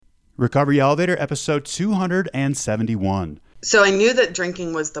Recovery Elevator, episode 271. So I knew that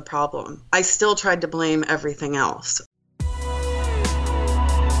drinking was the problem. I still tried to blame everything else.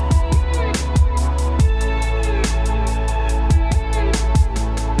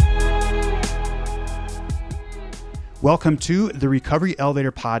 Welcome to the Recovery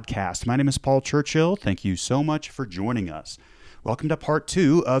Elevator podcast. My name is Paul Churchill. Thank you so much for joining us. Welcome to part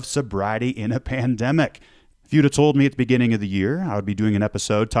 2 of Sobriety in a Pandemic. If you'd have told me at the beginning of the year I would be doing an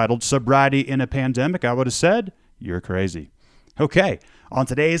episode titled Sobriety in a Pandemic, I would have said, you're crazy. Okay, on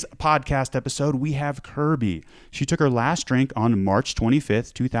today's podcast episode, we have Kirby. She took her last drink on March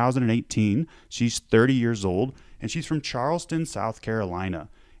 25th, 2018. She's 30 years old, and she's from Charleston, South Carolina.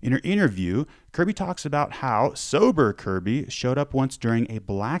 In her interview, Kirby talks about how sober Kirby showed up once during a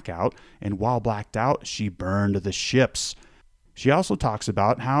blackout, and while blacked out, she burned the ships. She also talks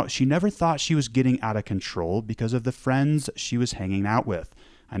about how she never thought she was getting out of control because of the friends she was hanging out with.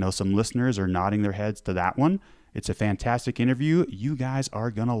 I know some listeners are nodding their heads to that one. It's a fantastic interview. You guys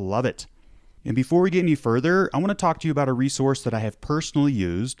are going to love it. And before we get any further, I want to talk to you about a resource that I have personally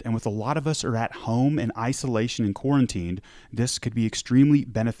used, and with a lot of us are at home in isolation and quarantined, this could be extremely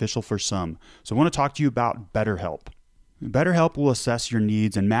beneficial for some. So I want to talk to you about BetterHelp. BetterHelp will assess your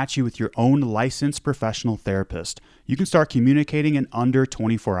needs and match you with your own licensed professional therapist. You can start communicating in under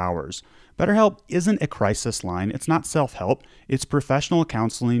 24 hours. BetterHelp isn't a crisis line. It's not self-help. It's professional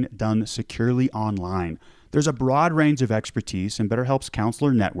counseling done securely online. There's a broad range of expertise in BetterHelp's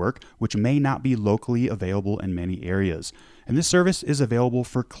counselor network, which may not be locally available in many areas. And this service is available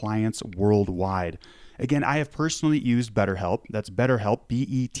for clients worldwide. Again, I have personally used BetterHelp. That's BetterHelp,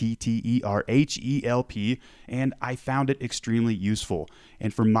 BetterHelp, and I found it extremely useful.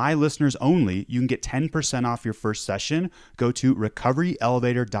 And for my listeners only, you can get 10% off your first session. Go to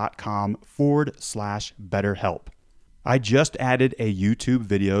recoveryelevator.com/BetterHelp. I just added a YouTube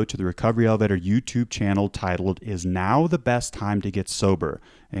video to the Recovery Elevator YouTube channel titled, "Is Now the Best Time to Get Sober?"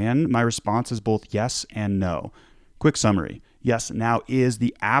 And my response is both yes and no. Quick summary. Yes, now is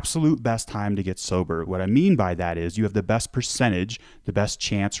the absolute best time to get sober. What I mean by that is you have the best percentage, the best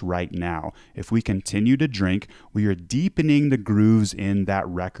chance right now. If we continue to drink, we are deepening the grooves in that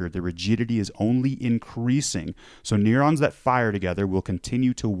record. The rigidity is only increasing. So neurons that fire together will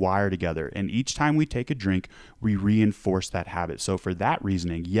continue to wire together. And each time we take a drink, we reinforce that habit. So for that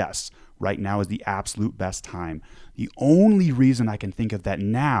reasoning, yes, right now is the absolute best time. The only reason I can think of that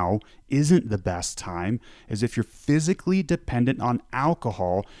now isn't the best time is if you're physically dependent on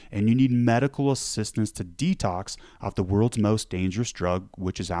alcohol and you need medical assistance to detox off the world's most dangerous drug,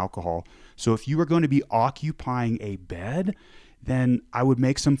 which is alcohol. So if you are going to be occupying a bed, then I would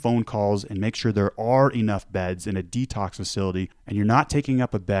make some phone calls and make sure there are enough beds in a detox facility and you're not taking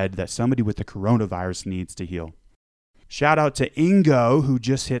up a bed that somebody with the coronavirus needs to heal. Shout out to Ingo, who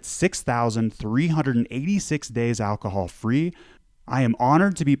just hit 6,386 days alcohol free. I am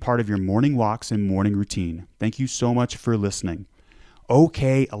honored to be part of your morning walks and morning routine. Thank you so much for listening.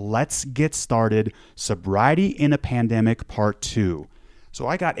 Okay, let's get started. Sobriety in a Pandemic Part 2. So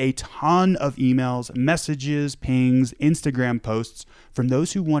I got a ton of emails, messages, pings, Instagram posts from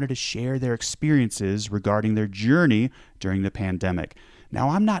those who wanted to share their experiences regarding their journey during the pandemic.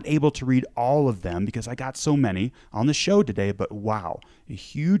 Now, I'm not able to read all of them because I got so many on the show today, but wow, a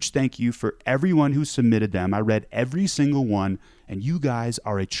huge thank you for everyone who submitted them. I read every single one, and you guys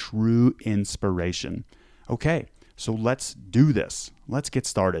are a true inspiration. Okay, so let's do this. Let's get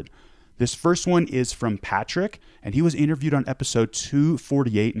started. This first one is from Patrick, and he was interviewed on episode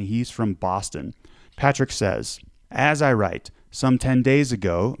 248, and he's from Boston. Patrick says, "As I write, some 10 days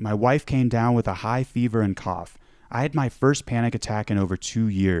ago, my wife came down with a high fever and cough. I had my first panic attack in over 2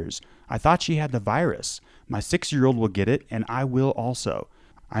 years. I thought she had the virus. My 6-year-old will get it, and I will also.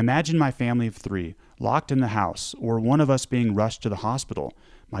 I imagine my family of 3, locked in the house, or one of us being rushed to the hospital.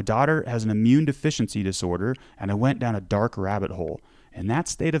 My daughter has an immune deficiency disorder, and I went down a dark rabbit hole. In that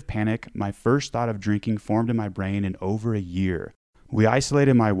state of panic, my first thought of drinking formed in my brain in over a year. We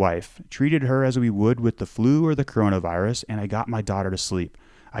isolated my wife, treated her as we would with the flu or the coronavirus, and I got my daughter to sleep.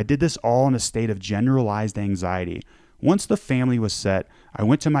 I did this all in a state of generalized anxiety. Once the family was set, I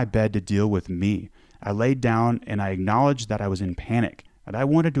went to my bed to deal with me. I laid down and I acknowledged that I was in panic, that I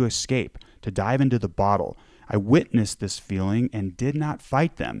wanted to escape, to dive into the bottle. I witnessed this feeling and did not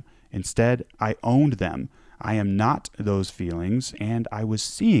fight them. Instead, I owned them. I am not those feelings, and I was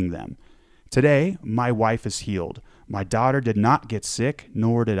seeing them. Today, my wife is healed. My daughter did not get sick,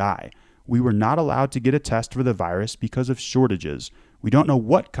 nor did I. We were not allowed to get a test for the virus because of shortages. We don't know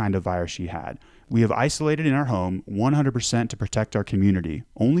what kind of virus she had. We have isolated in our home 100% to protect our community,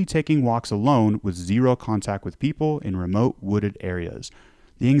 only taking walks alone with zero contact with people in remote wooded areas.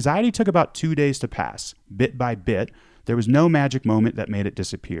 The anxiety took about 2 days to pass. Bit by bit, there was no magic moment that made it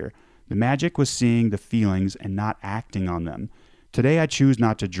disappear. The magic was seeing the feelings and not acting on them. Today I choose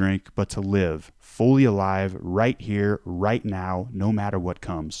not to drink, but to live, fully alive, right here, right now, no matter what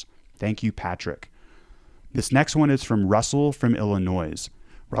comes. Thank you, Patrick. This next one is from Russell from Illinois.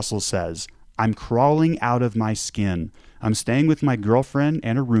 Russell says, I'm crawling out of my skin. I'm staying with my girlfriend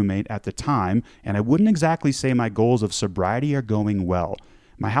and a roommate at the time, and I wouldn't exactly say my goals of sobriety are going well.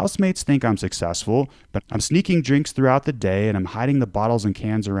 My housemates think I'm successful, but I'm sneaking drinks throughout the day and I'm hiding the bottles and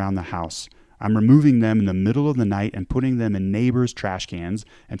cans around the house. I'm removing them in the middle of the night and putting them in neighbors' trash cans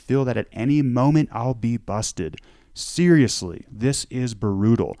and feel that at any moment I'll be busted. Seriously, this is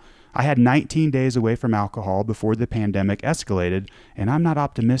brutal. I had 19 days away from alcohol before the pandemic escalated, and I'm not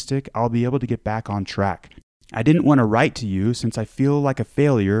optimistic I'll be able to get back on track. I didn't want to write to you since I feel like a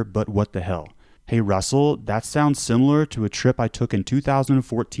failure, but what the hell. Hey Russell, that sounds similar to a trip I took in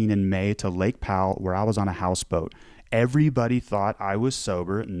 2014 in May to Lake Powell where I was on a houseboat. Everybody thought I was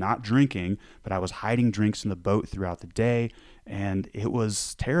sober, not drinking, but I was hiding drinks in the boat throughout the day, and it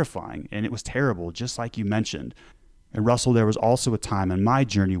was terrifying, and it was terrible, just like you mentioned. And Russell, there was also a time in my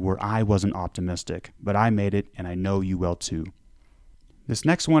journey where I wasn't optimistic, but I made it, and I know you will too. This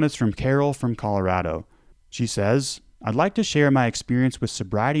next one is from Carol from Colorado. She says, I'd like to share my experience with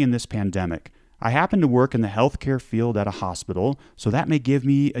sobriety in this pandemic. I happen to work in the healthcare field at a hospital, so that may give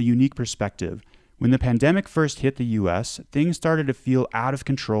me a unique perspective. When the pandemic first hit the U.S., things started to feel out of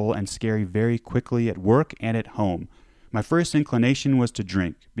control and scary very quickly at work and at home. My first inclination was to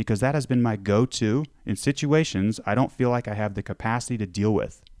drink, because that has been my go-to in situations I don't feel like I have the capacity to deal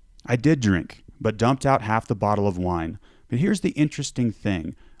with. I did drink, but dumped out half the bottle of wine. But here's the interesting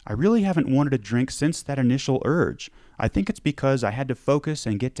thing. I really haven't wanted to drink since that initial urge. I think it's because I had to focus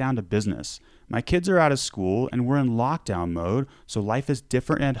and get down to business. My kids are out of school and we're in lockdown mode, so life is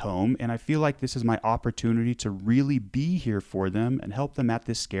different at home, and I feel like this is my opportunity to really be here for them and help them at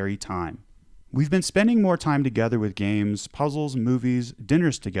this scary time. We've been spending more time together with games, puzzles, movies,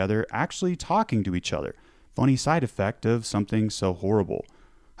 dinners together, actually talking to each other. Funny side effect of something so horrible.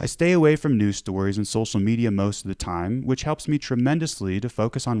 I stay away from news stories and social media most of the time, which helps me tremendously to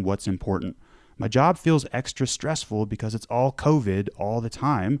focus on what's important. My job feels extra stressful because it's all COVID all the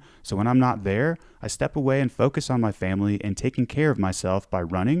time, so when I'm not there, I step away and focus on my family and taking care of myself by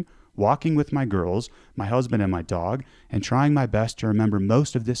running, walking with my girls, my husband and my dog, and trying my best to remember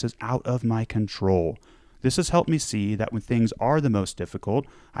most of this is out of my control. This has helped me see that when things are the most difficult,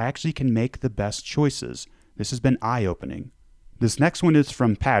 I actually can make the best choices. This has been eye-opening. This next one is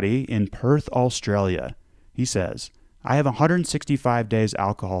from Patty in Perth, Australia. He says, I have 165 days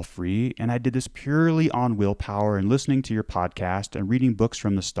alcohol-free, and I did this purely on willpower and listening to your podcast and reading books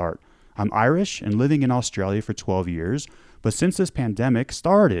from the start. I'm Irish and living in Australia for 12 years, but since this pandemic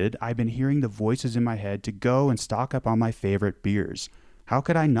started, I've been hearing the voices in my head to go and stock up on my favorite beers. How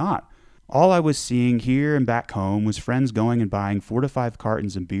could I not? All I was seeing here and back home was friends going and buying 4 to 5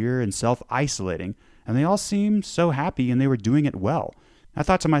 cartons of beer and self-isolating, and they all seemed so happy and they were doing it well. I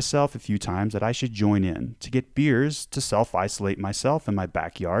thought to myself a few times that I should join in to get beers to self-isolate myself in my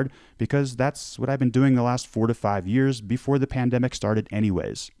backyard because that's what I've been doing the last 4 to 5 years before the pandemic started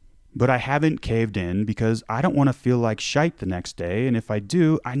anyways. But I haven't caved in because I don't want to feel like shite the next day, and if I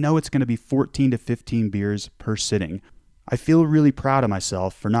do, I know it's going to be 14 to 15 beers per sitting. I feel really proud of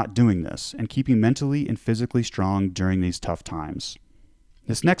myself for not doing this and keeping mentally and physically strong during these tough times.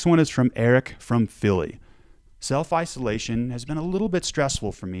 This next one is from Eric from Philly. Self-isolation has been a little bit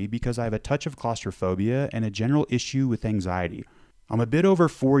stressful for me because I have a touch of claustrophobia and a general issue with anxiety. I'm a bit over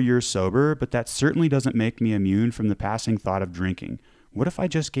 4 years sober, but that certainly doesn't make me immune from the passing thought of drinking. What if I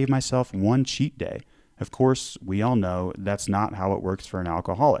just gave myself one cheat day? Of course, we all know that's not how it works for an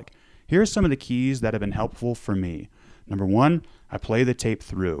alcoholic. Here are some of the keys that have been helpful for me. Number 1, I play the tape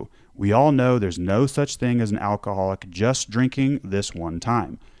through. We all know there's no such thing as an alcoholic just drinking this one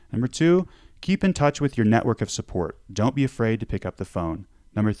time. Number 2, keep in touch with your network of support. Don't be afraid to pick up the phone.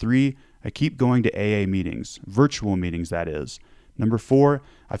 Number 3, I keep going to AA meetings, virtual meetings that is. Number 4,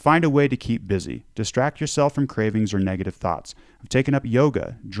 I find a way to keep busy. Distract yourself from cravings or negative thoughts. I've taken up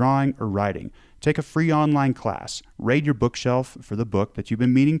yoga, drawing, or writing. Take a free online class. Raid your bookshelf for the book that you've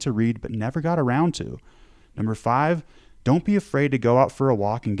been meaning to read but never got around to. Number 5, don't be afraid to go out for a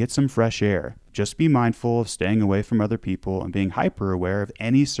walk and get some fresh air. Just be mindful of staying away from other people and being hyper aware of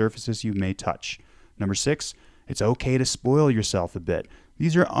any surfaces you may touch. Number 6, it's okay to spoil yourself a bit.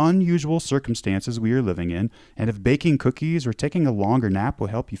 These are unusual circumstances we are living in, and if baking cookies or taking a longer nap will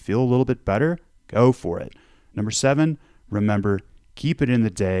help you feel a little bit better, go for it. Number 7, remember, keep it in the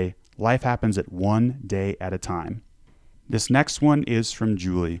day. Life happens at one day at a time. This next one is from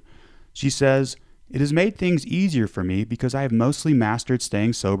Julie. She says, "It has made things easier for me because I have mostly mastered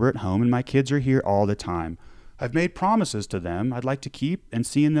staying sober at home and my kids are here all the time. I've made promises to them I'd like to keep, and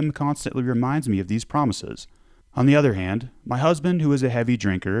seeing them constantly reminds me of these promises. On the other hand, my husband, who is a heavy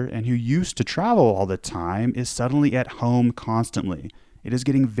drinker and who used to travel all the time, is suddenly at home constantly. It is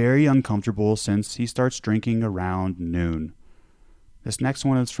getting very uncomfortable since he starts drinking around noon." This next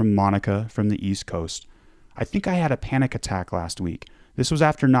one is from Monica from the East Coast. "I think I had a panic attack last week. This was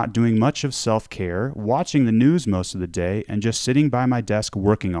after not doing much of self-care, watching the news most of the day, and just sitting by my desk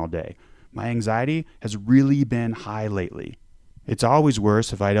working all day. My anxiety has really been high lately. It's always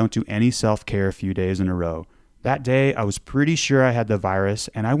worse if I don't do any self-care a few days in a row. That day, I was pretty sure I had the virus,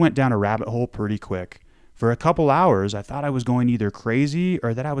 and I went down a rabbit hole pretty quick. For a couple hours, I thought I was going either crazy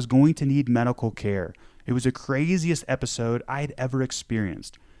or that I was going to need medical care. It was the craziest episode I had ever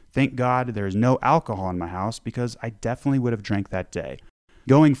experienced. Thank God there is no alcohol in my house because I definitely would have drank that day.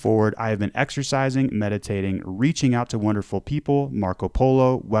 Going forward, I have been exercising, meditating, reaching out to wonderful people, Marco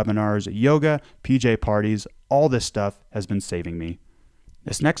Polo, webinars, yoga, PJ parties. All this stuff has been saving me."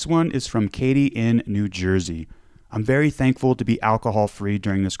 This next one is from Katie in New Jersey. "I'm very thankful to be alcohol-free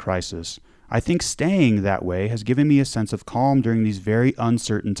during this crisis. I think staying that way has given me a sense of calm during these very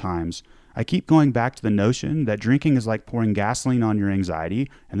uncertain times. I keep going back to the notion that drinking is like pouring gasoline on your anxiety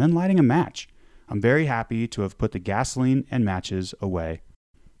and then lighting a match. I'm very happy to have put the gasoline and matches away."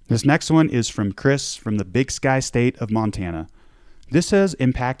 This next one is from Chris from the Big Sky state of Montana. "This has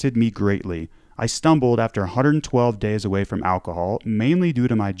impacted me greatly. I stumbled after 112 days away from alcohol, mainly due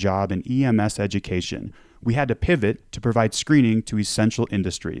to my job in EMS education. We had to pivot to provide screening to essential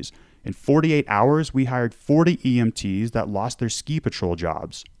industries. In 48 hours, we hired 40 EMTs that lost their ski patrol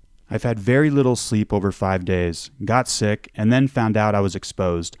jobs. I've had very little sleep over 5 days, got sick, and then found out I was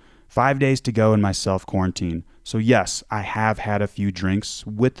exposed. 5 days to go in my self-quarantine. So yes, I have had a few drinks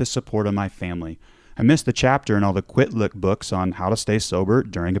with the support of my family. I missed the chapter in all the Quit Look books on how to stay sober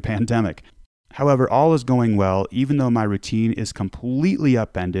during a pandemic. However, all is going well, even though my routine is completely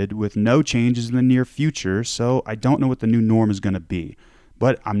upended with no changes in the near future, so I don't know what the new norm is going to be.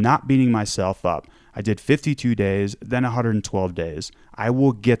 But I'm not beating myself up. I did 52 days, then 112 days. I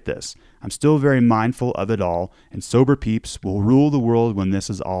will get this. I'm still very mindful of it all, and sober peeps will rule the world when this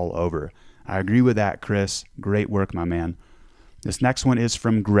is all over." I agree with that, Chris. Great work, my man. This next one is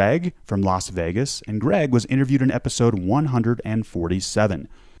from Greg from Las Vegas, and Greg was interviewed in episode 147.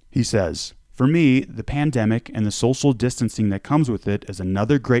 He says, "For me, the pandemic and the social distancing that comes with it is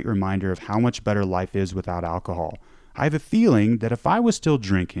another great reminder of how much better life is without alcohol. I have a feeling that if I was still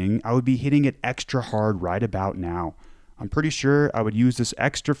drinking, I would be hitting it extra hard right about now. I'm pretty sure I would use this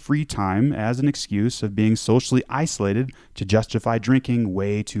extra free time as an excuse of being socially isolated to justify drinking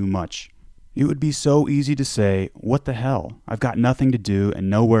way too much. It would be so easy to say, what the hell? I've got nothing to do and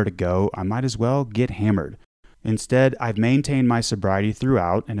nowhere to go. I might as well get hammered. Instead, I've maintained my sobriety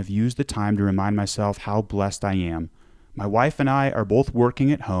throughout and have used the time to remind myself how blessed I am. My wife and I are both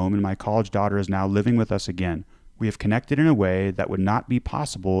working at home, and my college daughter is now living with us again. We have connected in a way that would not be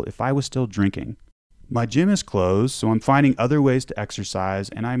possible if I was still drinking. My gym is closed, so I'm finding other ways to exercise,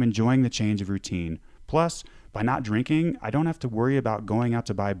 and I'm enjoying the change of routine. Plus, by not drinking, I don't have to worry about going out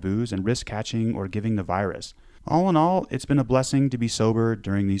to buy booze and risk catching or giving the virus. All in all, it's been a blessing to be sober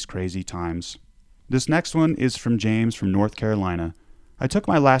during these crazy times." This next one is from James from North Carolina. "I took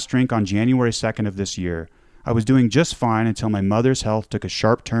my last drink on January 2nd of this year. I was doing just fine until my mother's health took a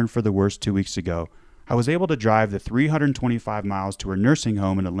sharp turn for the worse 2 weeks ago. I was able to drive the 325 miles to her nursing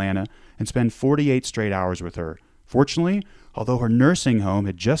home in Atlanta and spend 48 straight hours with her. Fortunately, although her nursing home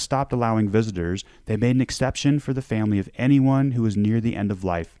had just stopped allowing visitors, they made an exception for the family of anyone who was near the end of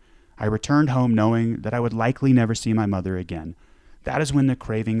life. I returned home knowing that I would likely never see my mother again. That is when the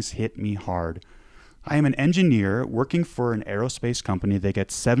cravings hit me hard. I am an engineer working for an aerospace company that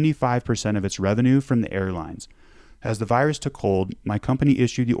gets 75% of its revenue from the airlines. As the virus took hold, my company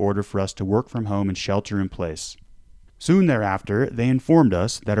issued the order for us to work from home and shelter in place. Soon thereafter, they informed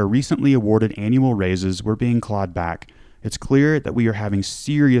us that our recently awarded annual raises were being clawed back. It's clear that we are having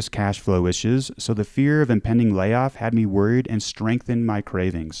serious cash flow issues, so the fear of impending layoff had me worried and strengthened my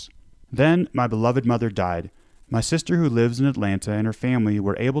cravings. Then, my beloved mother died. My sister, who lives in Atlanta, and her family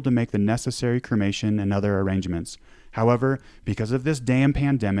were able to make the necessary cremation and other arrangements. However, because of this damn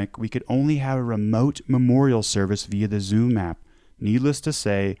pandemic, we could only have a remote memorial service via the Zoom app. Needless to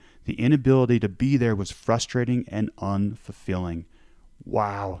say, the inability to be there was frustrating and unfulfilling."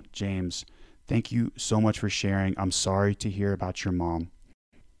 Wow, James. Thank you so much for sharing. I'm sorry to hear about your mom.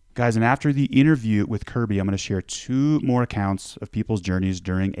 Guys, and after the interview with Kirby, I'm going to share 2 more accounts of people's journeys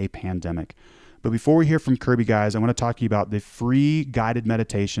during a pandemic. But before we hear from Kirby, guys, I want to talk to you about the free guided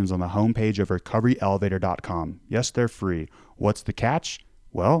meditations on the homepage of recoveryelevator.com. Yes, they're free. What's the catch?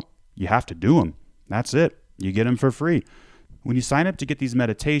 Well, you have to do them. That's it. You get them for free. When you sign up to get these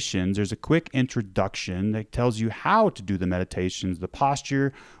meditations, there's a quick introduction that tells you how to do the meditations, the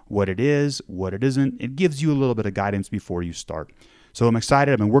posture, what it is, what it isn't. It gives you a little bit of guidance before you start. So I'm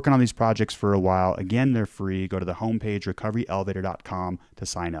excited. I've been working on these projects for a while. Again, they're free. Go to the homepage, recoveryelevator.com, to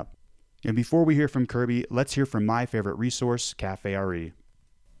sign up. And before we hear from Kirby, let's hear from my favorite resource, Cafe RE.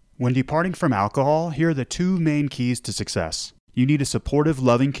 When departing from alcohol, here are the two main keys to success. You need a supportive,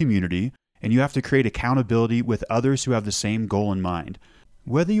 loving community, and you have to create accountability with others who have the same goal in mind.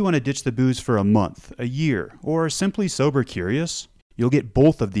 Whether you want to ditch the booze for a month, a year, or are simply sober curious, you'll get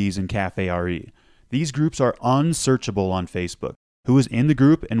both of these in Cafe RE. These groups are unsearchable on Facebook. Who is in the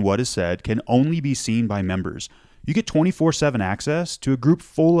group and what is said can only be seen by members. You get 24/7 access to a group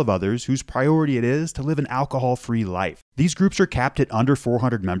full of others whose priority it is to live an alcohol-free life. These groups are capped at under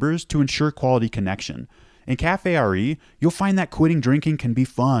 400 members to ensure quality connection. In Cafe RE, you'll find that quitting drinking can be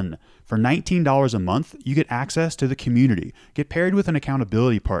fun. For $19 a month, you get access to the community, get paired with an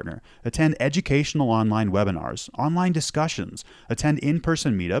accountability partner, attend educational online webinars, online discussions, attend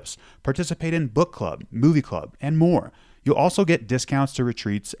in-person meetups, participate in book club, movie club, and more. You'll also get discounts to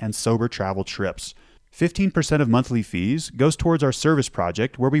retreats and sober travel trips. 15% of monthly fees goes towards our service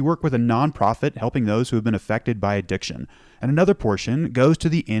project, where we work with a nonprofit helping those who have been affected by addiction. And another portion goes to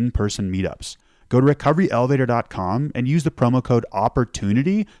the in-person meetups. Go to recoveryelevator.com and use the promo code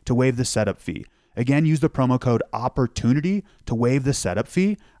OPPORTUNITY to waive the setup fee. Again, use the promo code OPPORTUNITY to waive the setup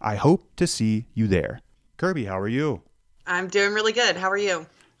fee. I hope to see you there. Kirby, how are you? I'm doing really good. How are you?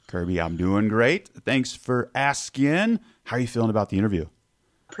 Kirby, I'm doing great. Thanks for asking. How are you feeling about the interview?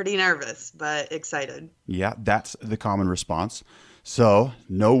 Pretty nervous, but excited. Yeah, that's the common response. So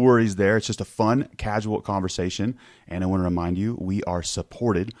no worries there. It's just a fun, casual conversation. And I want to remind you, we are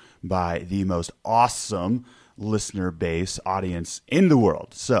supported by the most awesome listener base audience in the world.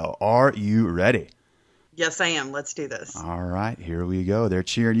 So are you ready? Yes, I am. Let's do this. All right, here we go. They're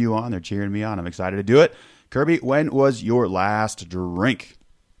cheering you on. They're cheering me on. I'm excited to do it. Kirby, when was your last drink?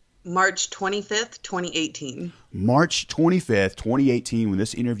 March 25th, 2018. March 25th, 2018. When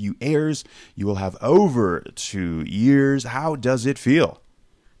this interview airs, you will have over 2 years. How does it feel?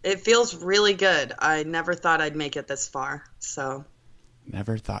 It feels really good. I never thought I'd make it this far.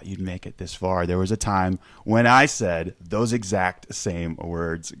 Never thought you'd make it this far. There was a time when I said those exact same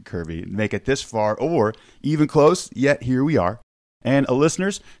words, Kirby. Make it this far or even close, yet here we are. And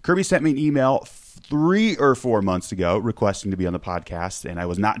listeners, Kirby sent me an email 3 or 4 months ago requesting to be on the podcast, and I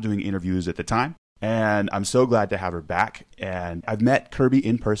was not doing interviews at the time. And I'm so glad to have her back. And I've met Kirby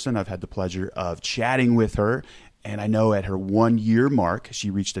in person. I've had the pleasure of chatting with her. And I know at her 1 year mark, she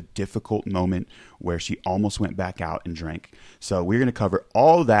reached a difficult moment where she almost went back out and drank. So we're going to cover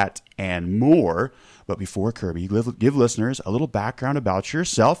all that and more. But before, Kirby, give listeners a little background about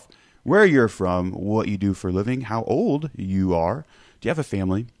yourself, where you're from, what you do for a living, how old you are, do you have a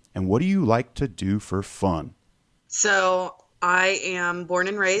family, and what do you like to do for fun? So I am born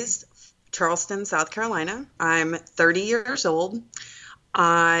and raised Charleston, South Carolina. I'm 30 years old.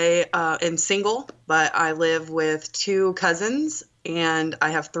 I am single, but I live with 2 cousins and I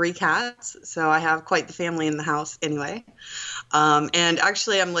have 3 cats. So I have quite the family in the house anyway. And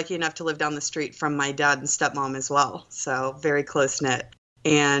actually, I'm lucky enough to live down the street from my dad and stepmom as well. So very close knit.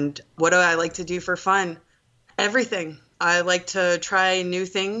 And what do I like to do for fun? Everything. I like to try new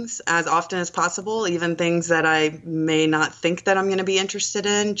things as often as possible, even things that I may not think that I'm going to be interested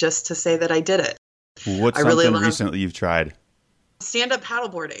in, just to say that I did it. What's something recently you've tried? Stand-up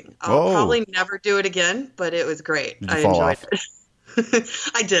paddleboarding. I'll probably never do it again, but it was great. Did you fall off?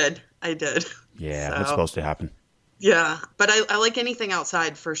 It. I did. Yeah, that's supposed to happen. Yeah, but I like anything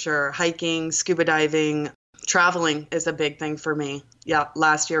outside for sure. Hiking, scuba diving, traveling is a big thing for me. Yeah,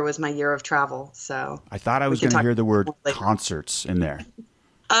 last year was my year of travel. So I thought I was going to hear the word concerts in there.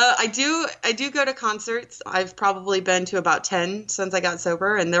 I do go to concerts. I've probably been to about 10 since I got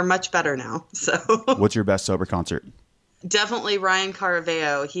sober, and they're much better now. So what's your best sober concert? Definitely Ryan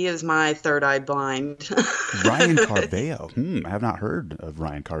Caraveo. He is my third eye blind. Ryan Caraveo. I have not heard of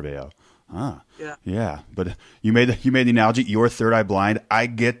Ryan Caraveo. Yeah. But you made the analogy. You're third eye blind. I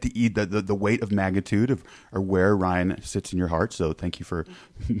get the weight of magnitude of or where Ryan sits in your heart. So thank you for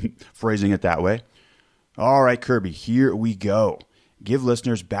phrasing it that way. All right, Kirby. Here we go. Give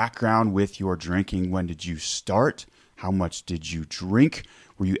listeners background with your drinking. When did you start? How much did you drink?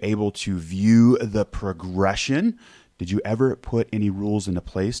 Were you able to view the progression? Did you ever put any rules into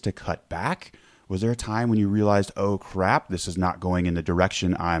place to cut back? Was there a time when you realized, oh crap, this is not going in the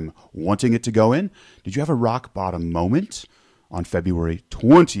direction I'm wanting it to go in? Did you have a rock bottom moment on February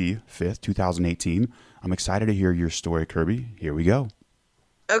 25th, 2018? I'm excited to hear your story, Kirby. Here we go.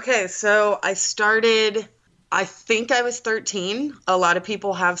 Okay, so I think I was 13. A lot of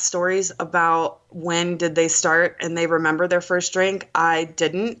people have stories about when did they start and they remember their first drink. I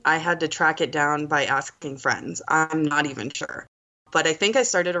didn't. I had to track it down by asking friends. I'm not even sure. But I think I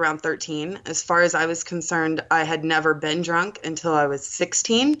started around 13. As far as I was concerned, I had never been drunk until I was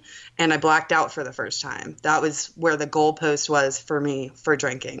 16, and I blacked out for the first time. That was where the goalpost was for me for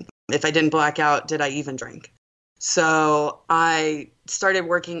drinking. If I didn't black out, did I even drink? So I started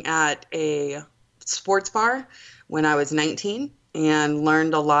working at a sports bar when I was 19 and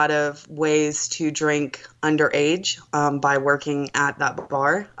learned a lot of ways to drink underage by working at that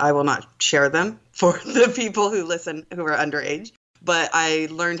bar. I will not share them for the people who listen who are underage, but I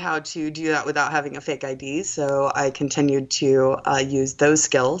learned how to do that without having a fake ID. So I continued to use those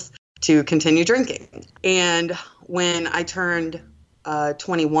skills to continue drinking. And when I turned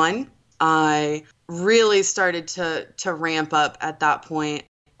 21, I really started to ramp up at that point.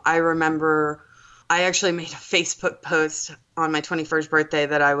 I remember I actually made a Facebook post on my 21st birthday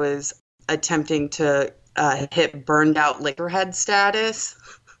that I was attempting to hit burned out liquorhead status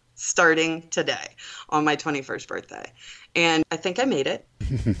starting today on my 21st birthday. And I think I made it.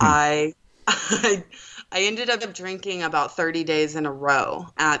 I ended up drinking about 30 days in a row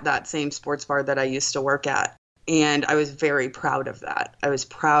at that same sports bar that I used to work at. And I was very proud of that. I was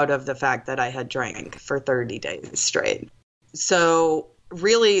proud of the fact that I had drank for 30 days straight. So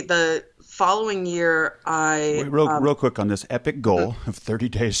really the following year, real quick on this epic goal of 30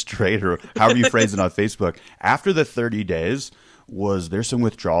 days straight, or however you phrase it on Facebook. After the 30 days, was there some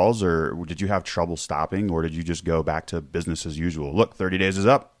withdrawals, or did you have trouble stopping, or did you just go back to business as usual? Look, 30 days is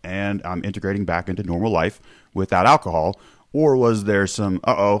up, and I'm integrating back into normal life without alcohol. Or was there some,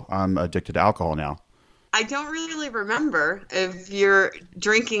 I'm addicted to alcohol now? I don't really remember. If you're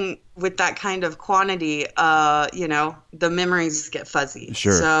drinking with that kind of quantity, the memories get fuzzy.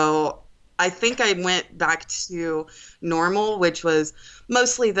 Sure. So I think I went back to normal, which was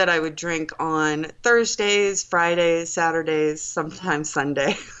mostly that I would drink on Thursdays, Fridays, Saturdays, sometimes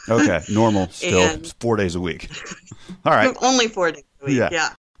Sunday. Okay, normal still, 4 days a week. All right. Only 4 days a week,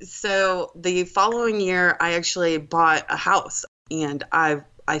 yeah. So the following year, I actually bought a house, and I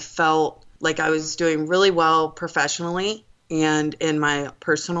felt like I was doing really well professionally and in my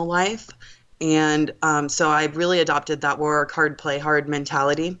personal life. And so I really adopted that work hard, play hard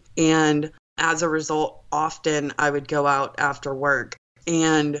mentality. And as a result, often I would go out after work.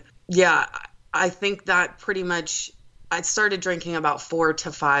 And yeah, I think that pretty much, I started drinking about 4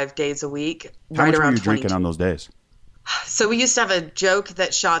 to 5 days a week. How much were you drinking on those days? So we used to have a joke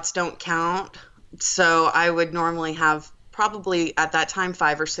that shots don't count. So I would normally have probably at that time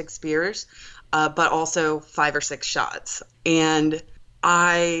 5 or 6 beers, but also 5 or 6 shots. And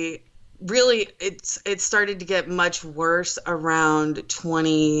I really, it started to get much worse around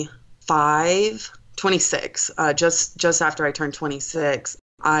 26, just after I turned 26.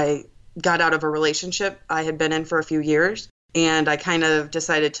 I got out of a relationship I had been in for a few years, and I kind of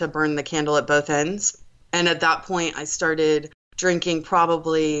decided to burn the candle at both ends. And at that point, I started drinking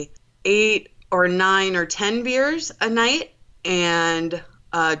probably 8 or 9 or 10 beers a night, and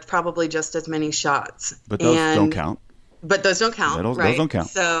probably just as many shots. But those don't count. But those don't count, right? Those don't count.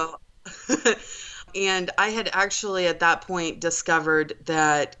 So, and I had actually at that point discovered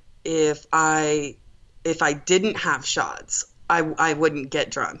that if I didn't have shots, I wouldn't get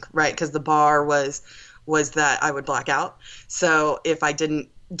drunk, right? Because the bar was that I would black out. So if I didn't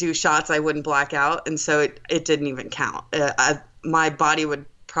do shots, I wouldn't black out, and so it didn't even count. My body would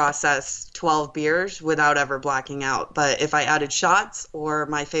process 12 beers without ever blacking out. But if I added shots or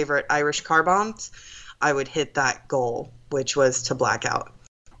my favorite Irish car bombs, I would hit that goal, which was to black out.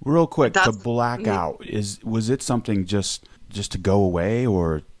 Real quick, to black out, was it something just to go away,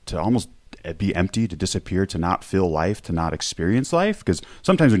 or to almost be empty, to disappear, to not feel life, to not experience life? Because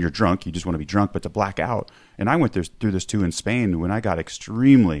sometimes when you're drunk, you just want to be drunk, but to black out. And I went through this too in Spain when I got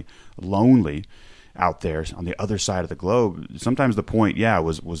extremely lonely out there on the other side of the globe. Sometimes the point,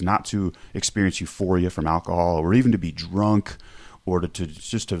 was not to experience euphoria from alcohol, or even to be drunk, or to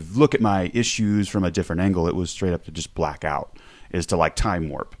just to look at my issues from a different angle. It was straight up to just black out, is to like time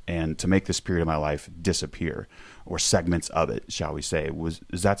warp and to make this period of my life disappear, or segments of it, shall we say.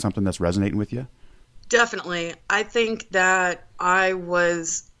 Is that something that's resonating with you? Definitely. I think that part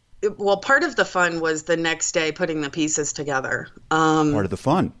of the fun was the next day putting the pieces together. Part of the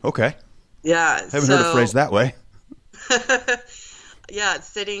fun. Okay. Yeah. Haven't heard it phrased that way. Yeah,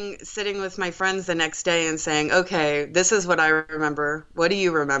 sitting with my friends the next day and saying, "Okay, this is what I remember. What do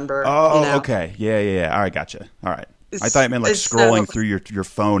you remember?" Oh, okay. Yeah. All right, gotcha. All right. I thought you meant like So scrolling through your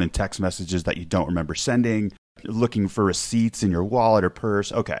phone and text messages that you don't remember sending, looking for receipts in your wallet or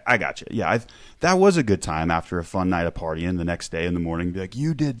purse. Okay, I gotcha. Yeah, that was a good time after a fun night of partying. The next day in the morning, be like,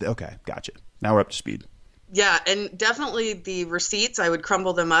 you did. Okay, gotcha. Now we're up to speed. yeah, and definitely the receipts, I would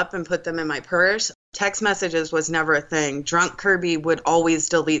crumble them up and put them in my purse. Text messages was never a thing. Drunk Kirby would always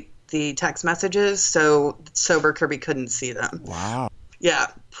delete the text messages, so sober Kirby couldn't see them. Wow. Yeah,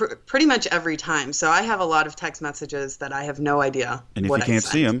 pretty much every time. So I have a lot of text messages that I have no idea. And if what you can't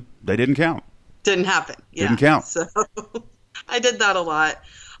see them, they didn't count. Didn't happen. Yeah. Didn't count. So I did that a lot.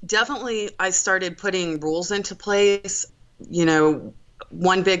 Definitely, I started putting rules into place.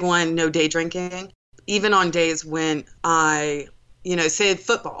 One big one, no day drinking. Even on days when I, say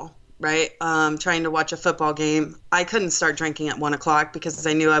football, right? Trying to watch a football game, I couldn't start drinking at 1:00 because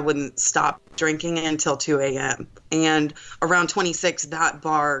I knew I wouldn't stop drinking until 2 a.m. And around 26, that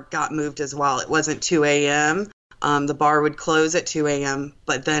bar got moved as well. It wasn't 2 a.m. The bar would close at 2 a.m.,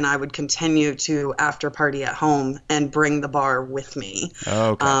 but then I would continue to after party at home and bring the bar with me.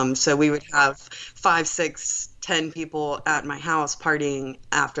 Okay. So we would have 5, 6, 10 people at my house partying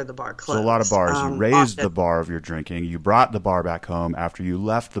after the bar closed. So a lot of bars. You raised often. the bar of your drinking. You brought the bar back home after you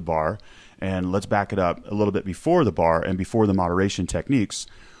left the bar. And let's back it up a little bit before the bar and before the moderation techniques.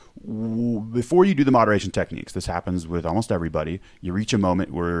 Before you do the moderation techniques, this happens with almost everybody. You reach a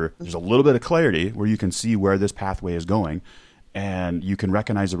moment where there's a little bit of clarity where you can see where this pathway is going and you can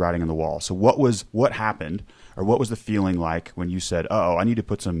recognize the writing on the wall. So what happened, or what was the feeling like when you said, "Oh, I need to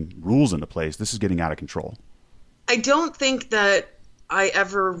put some rules into place. This is getting out of control"? I don't think that I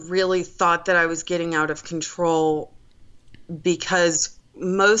ever really thought that I was getting out of control, because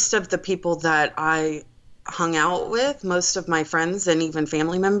most of the people that I hung out with, most of my friends and even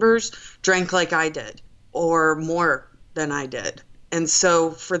family members, drank like I did or more than I did. And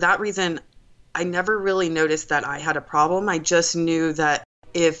so for that reason, I never really noticed that I had a problem. I just knew that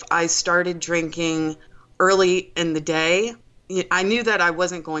if I started drinking early in the day, I knew that I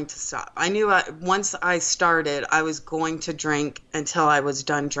wasn't going to stop. I knew once I started, I was going to drink until I was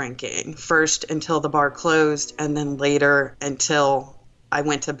done drinking. First until the bar closed, and then later until I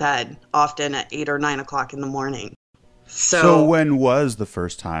went to bed, often at 8 or 9 o'clock in the morning. So when was the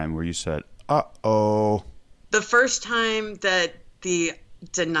first time where you said, uh-oh? The first time that the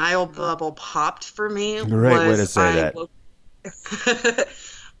denial bubble popped for me Great way to was say that.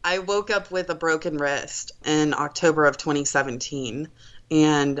 I woke up with a broken wrist in October of 2017,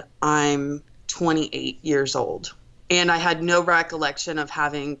 and I'm 28 years old. And I had no recollection of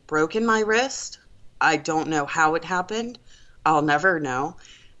having broken my wrist. I don't know how it happened. I'll never know.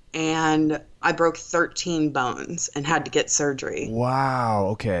 And I broke 13 bones and had to get surgery. Wow.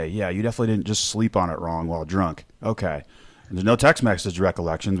 Okay. Yeah, you definitely didn't just sleep on it wrong while drunk. Okay. And there's no text message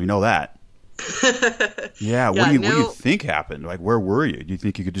recollections. We know that. Yeah. What do you think happened? Like, where were you? Do you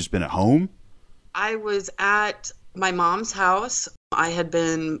think you could just been at home? I was at my mom's house. I had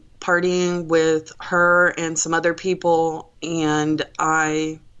been partying with her and some other people, and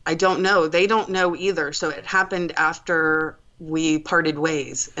I don't know. They don't know either. So it happened after we parted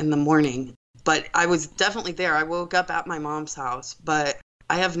ways in the morning. But I was definitely there. I woke up at my mom's house, but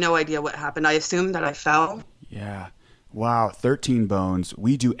I have no idea what happened. I assumed that I fell. Yeah. Wow, 13 bones.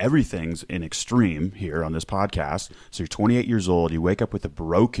 We do everything's in extreme here on this podcast. So you're 28 years old. You wake up with a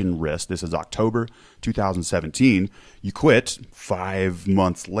broken wrist. This is October 2017. You quit 5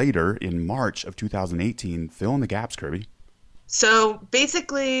 months later in March of 2018. Fill in the gaps, Kirby. So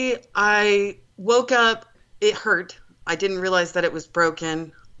basically, I woke up. It hurt. I didn't realize that it was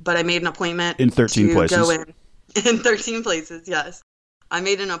broken, but I made an appointment in 13 places. Go in 13 places, yes. I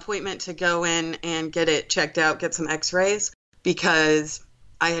made an appointment to go in and get it checked out, get some x-rays, because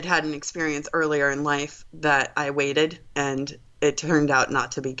I had an experience earlier in life that I waited, and it turned out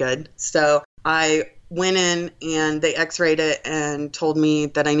not to be good. So I went in and they x-rayed it and told me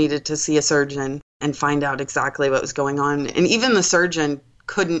that I needed to see a surgeon and find out exactly what was going on. And even the surgeon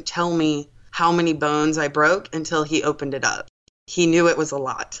couldn't tell me how many bones I broke until he opened it up. He knew it was a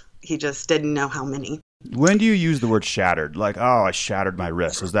lot. He just didn't know how many. When do you use the word shattered? Like, oh, I shattered my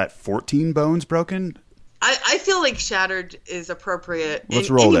wrist. Is that 14 bones broken? I feel like shattered is appropriate. Let's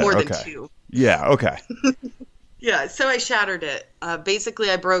roll any that. more Okay. than 2. Yeah, okay. Yeah, so I shattered it. Basically,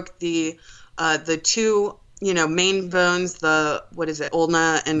 I broke the 2, main bones,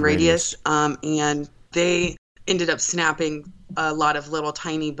 ulna and radius, and they ended up snapping a lot of little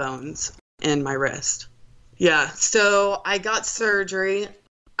tiny bones in my wrist. Yeah, so I got surgery.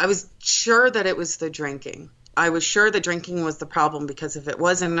 I was sure that it was the drinking. I was sure the drinking was the problem, because if it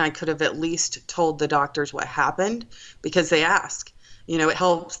wasn't, I could have at least told the doctors what happened, because they ask. It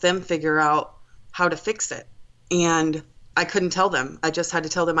helps them figure out how to fix it. And I couldn't tell them. I just had to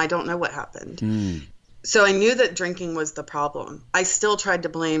tell them I don't know what happened. So I knew that drinking was the problem. I still tried to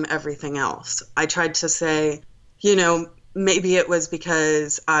blame everything else. I tried to say, maybe it was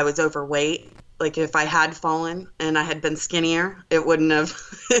because I was overweight. Like if I had fallen and I had been skinnier, it wouldn't have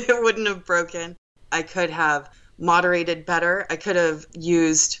it wouldn't have broken. I could have moderated better. I could have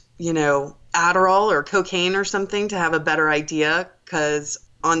used, Adderall or cocaine or something to have a better idea, because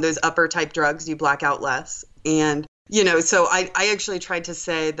on those upper type drugs, you black out less. And, so I actually tried to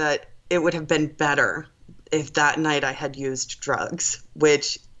say that it would have been better if that night I had used drugs,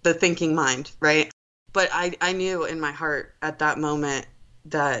 which the thinking mind, right? But I knew in my heart at that moment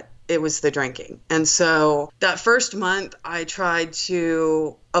that it was the drinking. And so that first month I tried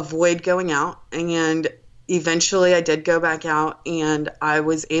to avoid going out, and eventually I did go back out, and I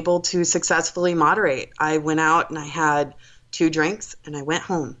was able to successfully moderate. I went out and I had 2 drinks and I went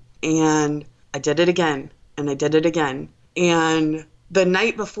home, and I did it again and I did it again. And the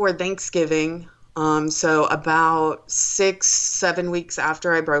night before Thanksgiving, so about 6-7 weeks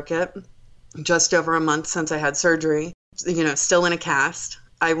after I broke it, just over a month since I had surgery, still in a cast,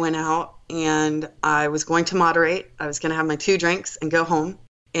 I went out and I was going to moderate. I was going to have my 2 drinks and go home.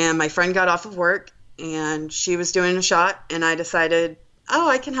 And my friend got off of work and she was doing a shot, and I decided,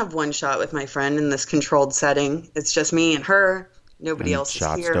 I can have 1 shot with my friend in this controlled setting. It's just me and her. Nobody else is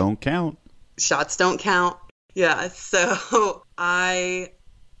here. Shots don't count. Shots don't count. Yeah. So I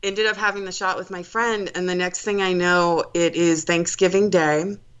ended up having the shot with my friend, and the next thing I know, it is Thanksgiving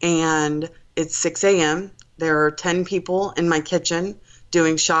Day, and it's 6 a.m. There are 10 people in my kitchen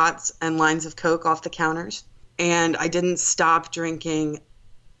doing shots and lines of Coke off the counters. And I didn't stop drinking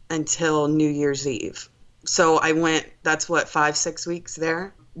until New Year's Eve. So I went, that's 5-6 weeks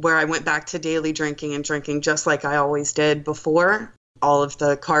there, where I went back to daily drinking and drinking just like I always did before. All of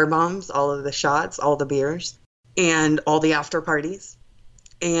the car bombs, all of the shots, all the beers, and all the after parties.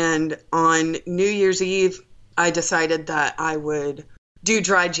 And on New Year's Eve, I decided that I would do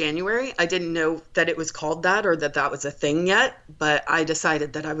dry January. I didn't know that it was called that or that that was a thing yet, but I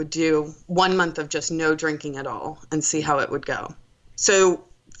decided that I would do 1 month of just no drinking at all and see how it would go. So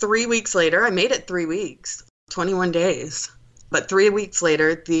 3 weeks later, I made it 3 weeks, 21 days. But 3 weeks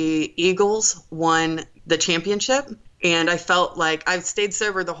later, the Eagles won the championship, and I felt like I've stayed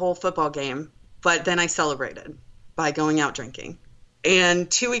sober the whole football game, but then I celebrated by going out drinking. And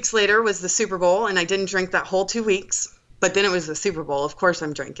 2 weeks later was the Super Bowl, and I didn't drink that whole 2 weeks. But then it was the Super Bowl. Of course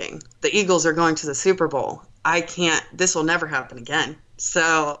I'm drinking. The Eagles are going to the Super Bowl. This will never happen again.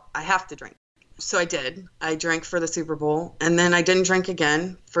 So I have to drink. So I did. I drank for the Super Bowl, and then I didn't drink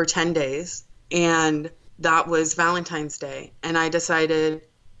again for 10 days. And that was Valentine's Day. And I decided,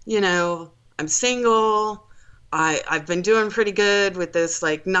 I'm single. I've been doing pretty good with this,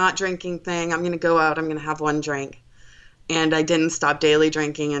 not drinking thing. I'm going to go out. I'm going to have 1 drink. And I didn't stop daily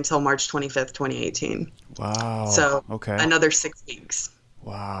drinking until March 25th, 2018. Wow. So okay. Another 6 weeks.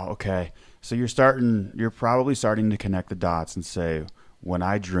 Wow. Okay. So you're probably starting to connect the dots and say, when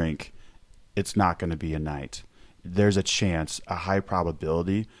I drink, it's not going to be a night. There's a chance, a high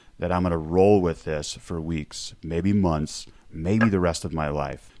probability that I'm going to roll with this for weeks, maybe months, maybe the rest of my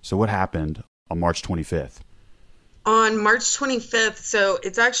life. So what happened on March 25th? On March 25th, so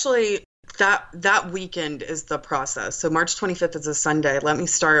it's actually that weekend is the process. So March 25th is a Sunday. Let me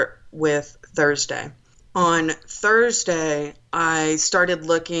start with Thursday. On Thursday, I started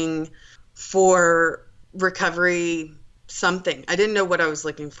looking for recovery something. I didn't know what I was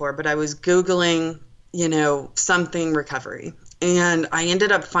looking for, but I was Googling, something recovery. And I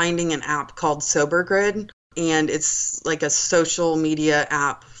ended up finding an app called Sober Grid, and it's like a social media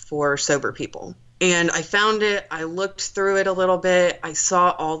app for sober people. And I found it, I looked through it a little bit. I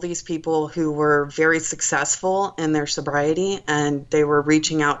saw all these people who were very successful in their sobriety, and they were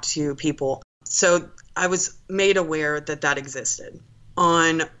reaching out to people. So I was made aware that existed.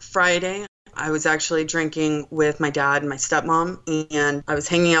 On Friday, I was actually drinking with my dad and my stepmom, and I was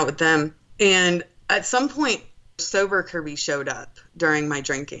hanging out with them. And at some point, Sober Kirby showed up during my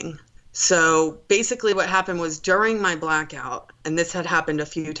drinking. So basically what happened was during my blackout, and this had happened a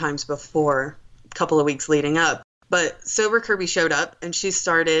few times before, couple of weeks leading up, but Sober Kirby showed up and she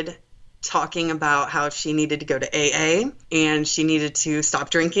started talking about how she needed to go to AA and she needed to stop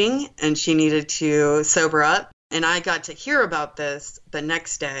drinking and she needed to sober up. And I got to hear about this the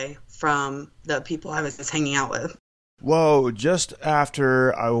next day from the people I was just hanging out with. Whoa, just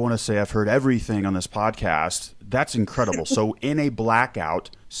after I want to say I've heard everything on this podcast, that's incredible. So in a blackout,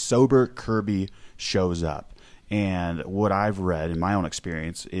 Sober Kirby shows up. And what I've read in my own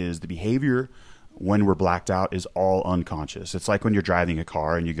experience is the behavior when we're blacked out is all unconscious. It's like when you're driving a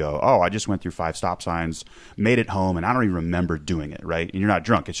car and you go, oh, I just went through 5 stop signs, made it home, and I don't even remember doing it, right? And you're not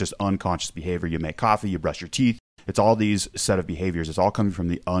drunk. It's just unconscious behavior. You make coffee, you brush your teeth. It's all these set of behaviors. It's all coming from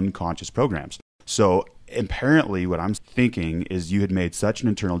the unconscious programs. So apparently what I'm thinking is you had made such an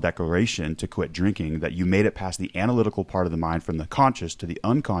internal declaration to quit drinking that you made it past the analytical part of the mind from the conscious to the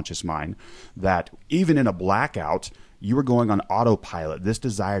unconscious mind, that even in a blackout, you were going on autopilot. This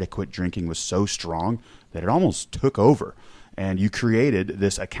desire to quit drinking was so strong that it almost took over. And you created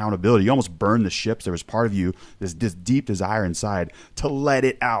this accountability. You almost burned the ships. There was part of you, this deep desire inside to let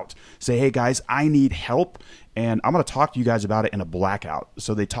it out. Say, hey guys, I need help. And I'm going to talk to you guys about it in a blackout.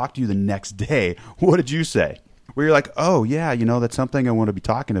 So they talked to you the next day. What did you say? Were you like, oh yeah, that's something I want to be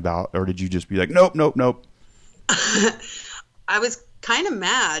talking about? Or did you just be like, nope, nope, nope? I was kind of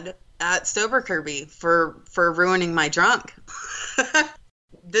mad at Sober Kirby for ruining my drunk.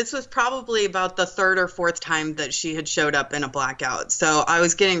 This was probably about the 3rd or 4th time that she had showed up in a blackout. So I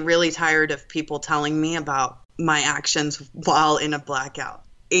was getting really tired of people telling me about my actions while in a blackout.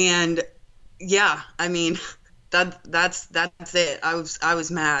 And yeah, I mean, that's it. I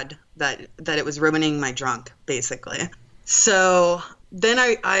was mad that it was ruining my drunk, basically. So then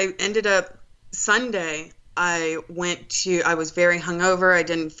I ended up Sunday. I was very hungover. I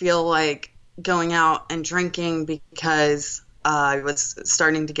didn't feel like going out and drinking because I was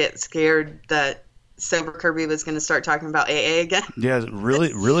starting to get scared that Sober Kirby was going to start talking about AA again. Yeah,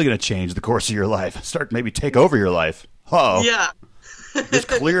 really, really going to change the course of your life. Start maybe take over your life. Oh, yeah. This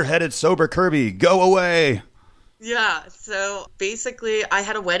clear-headed Sober Kirby, go away. Yeah. So basically, I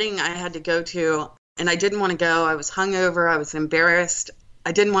had a wedding I had to go to, and I didn't want to go. I was hungover. I was embarrassed.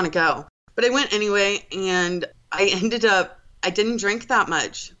 I didn't want to go. But I went anyway, and I didn't drink that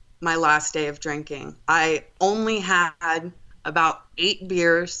much my last day of drinking. I only had about 8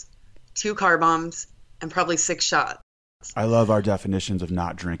 beers, 2 car bombs, and probably 6 shots. I love our definitions of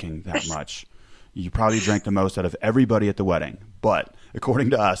not drinking that much. You probably drank the most out of everybody at the wedding, but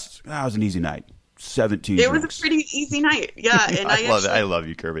according to us, that was an easy night. 17 It drinks. was a pretty easy night. Yeah. And I love it. I love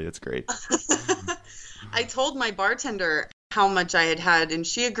you, Kirby. It's great. I told my bartender how much I had, and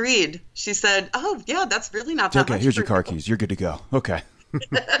she agreed. She said, oh, yeah, that's really not that much. Okay, here's your car keys. You're good to go. Okay.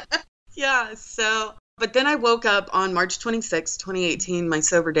 Yeah, so, but then I woke up on March 26, 2018, my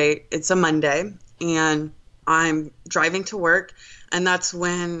sober date. It's a Monday, and I'm driving to work, and that's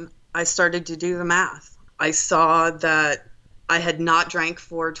when I started to do the math. I saw that I had not drank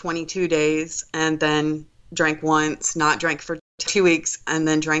for 22 days, and then drank once, not drank for 2 weeks, and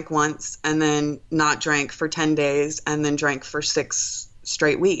then drank once, and then not drank for 10 days, and then drank for 6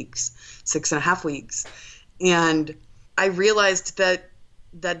 straight weeks, 6.5 weeks. And I realized that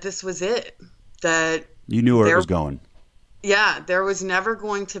this was it. That you knew where it was going. Yeah, there was never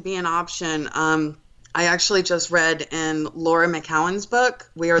going to be an option. I actually just read in Laura McCowan's book,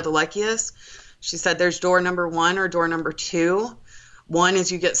 We Are the Luckiest. She said there's door number 1 or door number 2. 1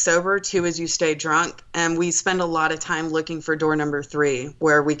 is you get sober, 2 is you stay drunk. And we spend a lot of time looking for door number 3,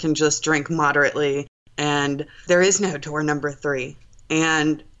 where we can just drink moderately. And there is no door number 3.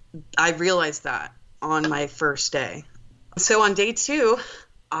 And I realized that on my first day. So on day 2,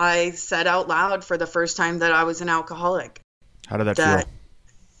 I said out loud for the first time that I was an alcoholic. How did that feel?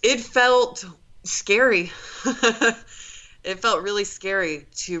 It felt scary. It felt really scary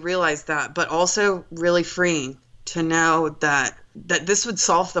to realize that, but also really freeing to know that this would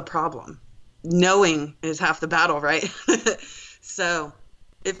solve the problem. Knowing is half the battle, right? So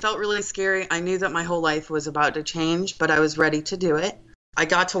it felt really scary. I knew that my whole life was about to change, but I was ready to do it. I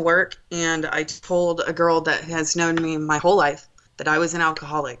got to work and I told a girl that has known me my whole life that I was an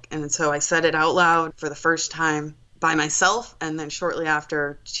alcoholic. And so I said it out loud for the first time by myself, and then shortly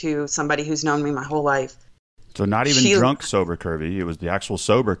after to somebody who's known me my whole life. So not even drunk sober Kirby. It was the actual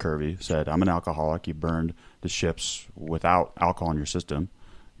sober Kirby said, I'm an alcoholic. You burned the ships without alcohol in your system.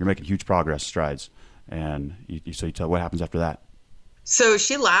 You're making huge progress, strides. And so you tell what happens after that? So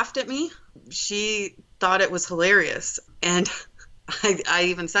she laughed at me. She thought it was hilarious. And I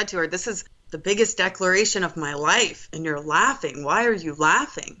even said to her, this is the biggest declaration of my life. And you're laughing. Why are you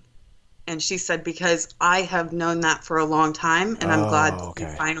laughing? And she said, because I have known that for a long time. And I'm glad that you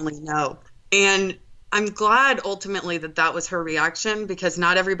finally know. And I'm glad ultimately that was her reaction, because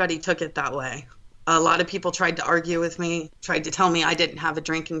not everybody took it that way. A lot of people tried to argue with me, tried to tell me I didn't have a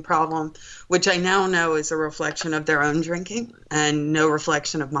drinking problem, which I now know is a reflection of their own drinking and no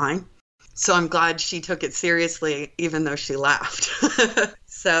reflection of mine. So I'm glad she took it seriously, even though she laughed.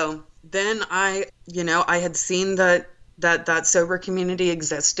 So then I had seen that that sober community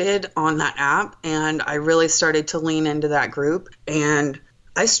existed on that app, and I really started to lean into that group. And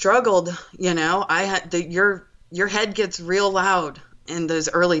I struggled, I had your head gets real loud in those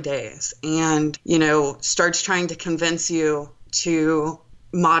early days, and starts trying to convince you to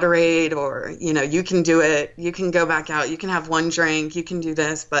moderate, or you can do it, you can go back out, you can have one drink, you can do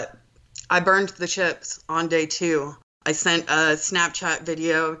this. But I burned the ships on day 2. I sent a Snapchat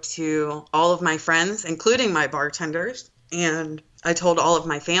video to all of my friends, including my bartenders, and I told all of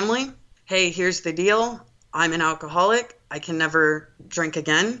my family, hey, here's the deal. I'm an alcoholic. I can never drink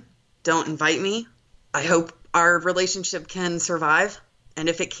again. Don't invite me. I hope our relationship can survive. And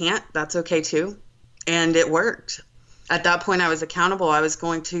if it can't, that's okay too. And it worked. At that point, I was accountable. I was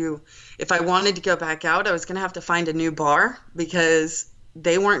going to, if I wanted to go back out, I was going to have to find a new bar, because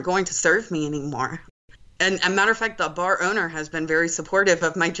they weren't going to serve me anymore. And a matter of fact, the bar owner has been very supportive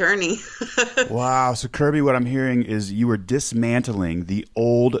of my journey. Wow. So Kirby, what I'm hearing is you were dismantling the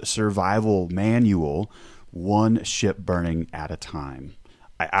old survival manual, one ship burning at a time.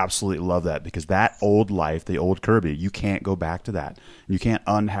 I absolutely love that, because that old life, the old Kirby, you can't go back to that. You can't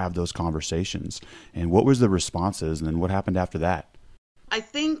unhave those conversations. And what was the responses, and then what happened after that? I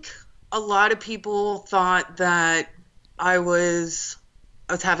think a lot of people thought that I was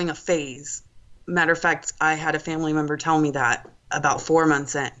having a phase. Matter of fact, I had a family member tell me that about 4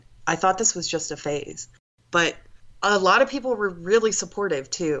 months in. I thought this was just a phase. But a lot of people were really supportive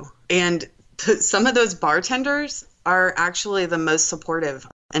too. And some of those bartenders are actually the most supportive.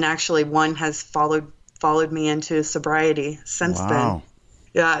 And actually one has followed me into sobriety since then.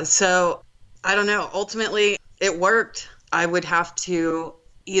 Yeah, so I don't know. Ultimately, it worked. I would have to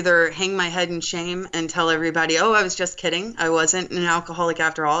either hang my head in shame and tell everybody, oh, I was just kidding. I wasn't an alcoholic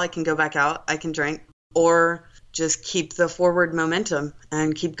after all. I can go back out. I can drink. Or just keep the forward momentum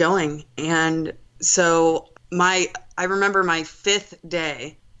and keep going. And so I remember my 5th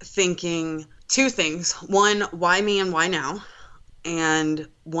day thinking 2 things. One, why me and why now? And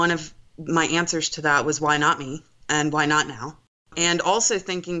one of my answers to that was, why not me? And why not now? And also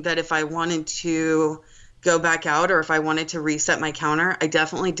thinking that if I wanted to go back out, or if I wanted to reset my counter, I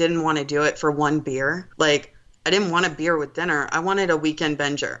definitely didn't want to do it for one beer. Like, I didn't want a beer with dinner. I wanted a weekend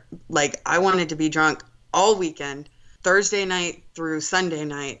binger. Like, I wanted to be drunk all weekend, Thursday night through Sunday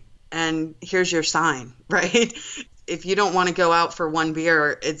night. And here's your sign, right? If you don't want to go out for one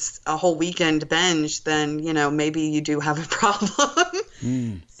beer, it's a whole weekend binge, then, maybe you do have a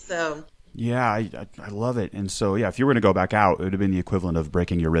problem. So. Yeah, I love it. And so, yeah, if you were going to go back out, it would have been the equivalent of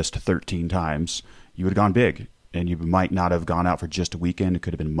breaking your wrist 13 times. You would have gone big, and you might not have gone out for just a weekend. It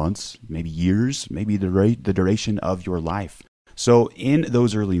could have been months, maybe years, maybe the duration of your life. So in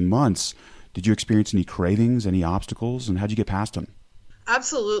those early months, did you experience any cravings, any obstacles, and how'd you get past them?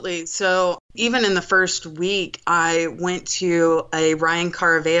 Absolutely. So even in the first week, I went to a Ryan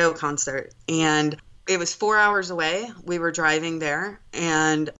Caraveo concert, and it was 4 hours away. We were driving there,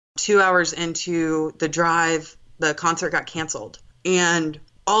 and 2 hours into the drive, the concert got canceled. And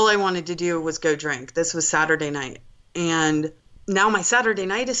all I wanted to do was go drink. This was Saturday night. And now my Saturday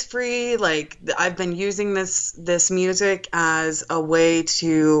night is free. Like, I've been using this music as a way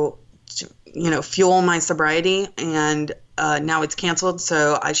to fuel my sobriety. And now it's canceled,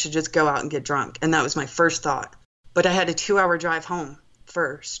 so I should just go out and get drunk. And that was my first thought. But I had a 2-hour drive home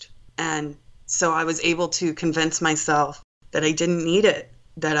first. And so I was able to convince myself that I didn't need it,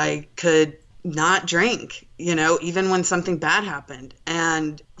 that I could not drink, even when something bad happened.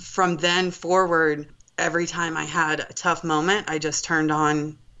 And from then forward, every time I had a tough moment, I just turned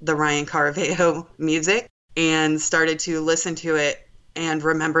on the Ryan Caraveo music and started to listen to it and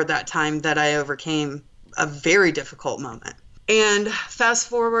remember that time that I overcame a very difficult moment. And fast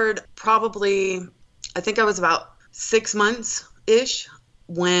forward, probably, I think I was about 6 months-ish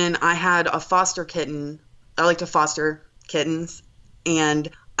when I had a foster kitten. I like to foster kittens. And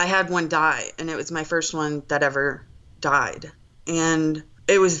I had one die, and it was my first one that ever died. And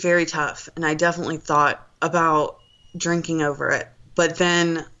it was very tough, and I definitely thought about drinking over it. But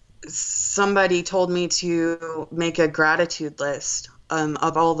then somebody told me to make a gratitude list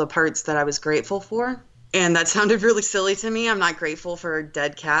of all the parts that I was grateful for. And that sounded really silly to me. I'm not grateful for a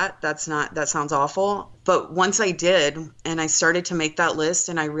dead cat. That sounds awful. But once I did, and I started to make that list,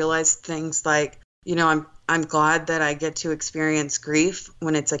 and I realized things like, I'm glad that I get to experience grief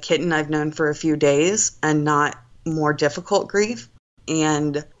when it's a kitten I've known for a few days and not more difficult grief.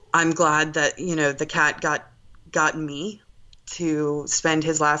 And I'm glad that, the cat got me to spend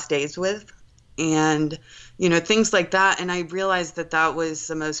his last days with, and, things like that. And I realized that was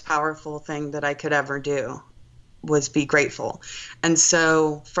the most powerful thing that I could ever do, was be grateful. And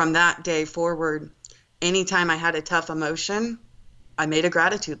so from that day forward, anytime I had a tough emotion, I made a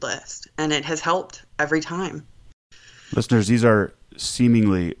gratitude list, and it has helped every time. Listeners, these are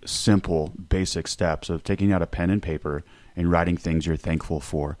seemingly simple, basic steps of taking out a pen and paper and writing things you're thankful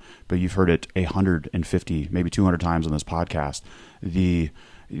for. But you've heard it 150, maybe 200 times on this podcast. The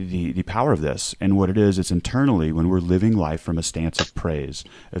power of this and what it is, it's internally when we're living life from a stance of praise,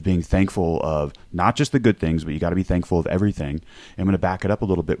 of being thankful of not just the good things, but you got to be thankful of everything. I'm going to back it up a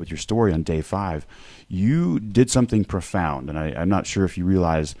little bit with your story on day 5. You did something profound, and I'm not sure if you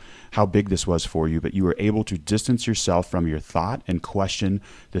realize how big this was for you, but you were able to distance yourself from your thought and question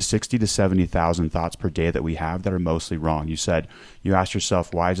the 60 to 70,000 thoughts per day that we have that are mostly wrong. You said, you asked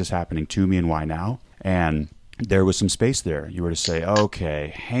yourself, why is this happening to me and why now? And there was some space there. You were to say,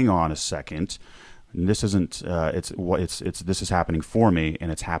 okay, hang on a second. This isn't, this is happening for me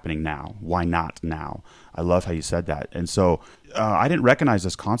and it's happening now. Why not now? I love how you said that. And so I didn't recognize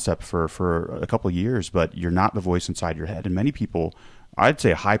this concept for a couple of years, but you're not the voice inside your head. And many people, I'd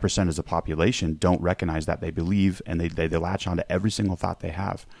say a high percentage of the population don't recognize that. They believe and they latch onto every single thought they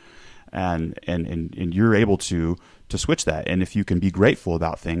have. And you're able to switch that. And if you can be grateful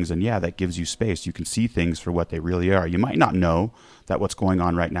about things, and that gives you space. You can see things for what they really are. You might not know that what's going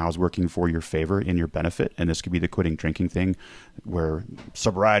on right now is working for your favor, in your benefit. And this could be the quitting drinking thing, where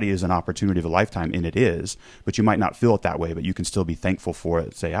sobriety is an opportunity of a lifetime, and it is. But you might not feel it that way, but you can still be thankful for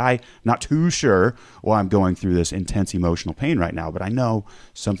it. Say, I'm not too sure why I'm going through this intense emotional pain right now, but I know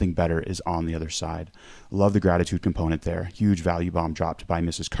something better is on the other side. Love the gratitude component there. Huge value bomb dropped by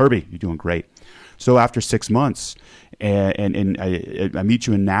Mrs. Kirby. You're doing great. So after 6 months, and I meet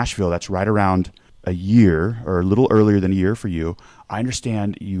you in Nashville, that's right around a year or a little earlier than a year for you. I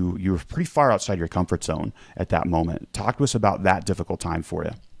understand you were pretty far outside your comfort zone at that moment. Talk to us about that difficult time for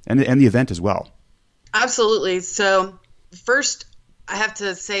you and the event as well. Absolutely. So first, I have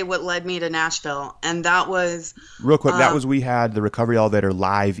to say what led me to Nashville, and that was... Real quick, we had the Recovery Elevator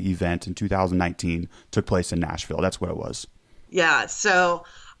live event in 2019 took place in Nashville. That's what it was. Yeah, so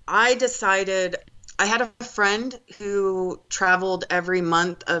I decided... I had a friend who traveled every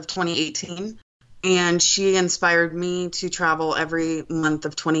month of 2018, and she inspired me to travel every month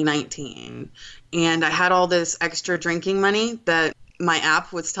of 2019. And I had all this extra drinking money that my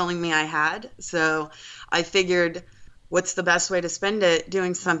app was telling me I had, so I figured, what's the best way to spend it?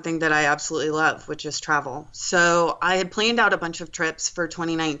 Doing something that I absolutely love, which is travel. So I had planned out a bunch of trips for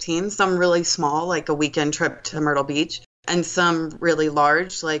 2019, some really small, like a weekend trip to Myrtle Beach, and some really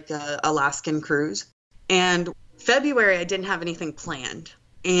large, like a Alaskan cruise. And February, I didn't have anything planned,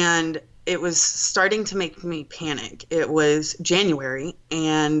 and it was starting to make me panic. It was January,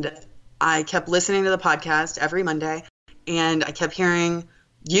 and I kept listening to the podcast every Monday, and I kept hearing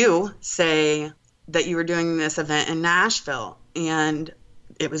you say that you were doing this event in Nashville, and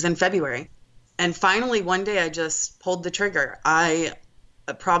it was in February. And finally, one day I just pulled the trigger. I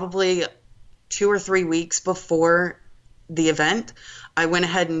probably 2 or 3 weeks before the event, I went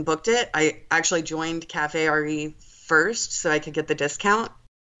ahead and booked it. I actually joined Cafe RE first so I could get the discount.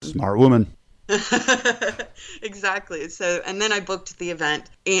 Smart woman. Exactly. So, and then I booked the event,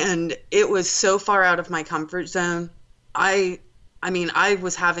 and it was so far out of my comfort zone. I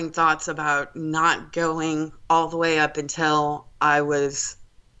was having thoughts about not going all the way up until I was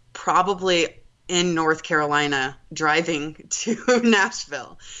probably in North Carolina driving to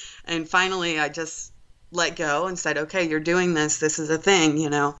Nashville. And finally, I just let go and said, okay, you're doing this. This is a thing,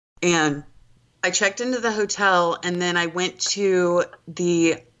 And I checked into the hotel, and then I went to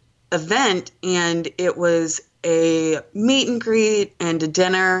the event, and it was a meet and greet and a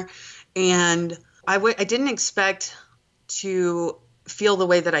dinner. And I didn't expect to feel the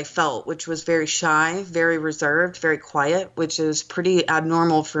way that I felt, which was very shy, very reserved, very quiet, which is pretty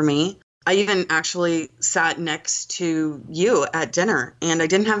abnormal for me. I even actually sat next to you at dinner, and I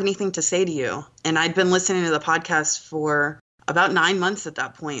didn't have anything to say to you. And I'd been listening to the podcast for about 9 months at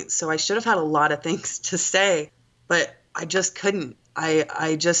that point, so I should have had a lot of things to say, but I just couldn't.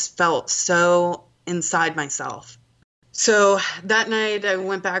 I just felt so inside myself. So that night I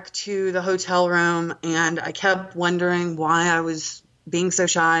went back to the hotel room, and I kept wondering why I was being so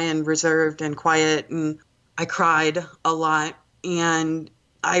shy and reserved and quiet, and I cried a lot, and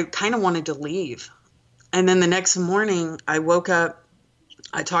I kind of wanted to leave. And then the next morning I woke up,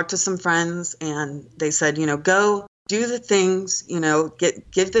 I talked to some friends, and they said, go do the things,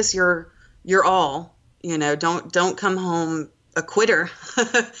 give this your all, don't come home a quitter,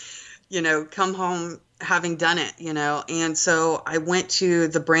 come home having done it, And so I went to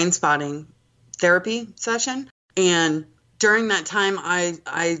the brain spotting therapy session. And during that time,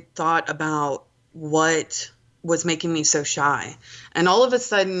 I thought about what was making me so shy. And all of a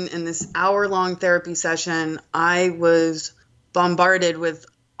sudden, in this hour-long therapy session, I was bombarded with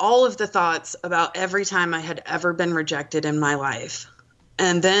all of the thoughts about every time I had ever been rejected in my life.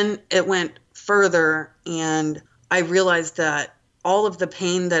 And then it went further, and I realized that all of the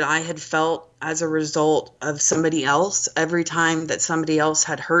pain that I had felt as a result of somebody else, every time that somebody else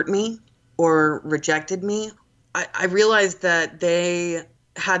had hurt me or rejected me, I realized that they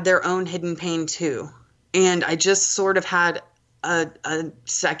had their own hidden pain too. And I just sort of had a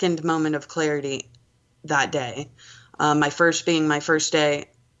second moment of clarity that day. My first being my first day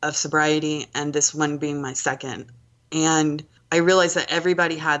of sobriety, and this one being my second. And I realized that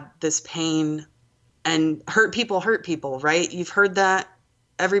everybody had this pain, and hurt people, right? You've heard that.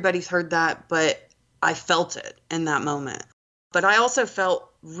 Everybody's heard that, but I felt it in that moment. But I also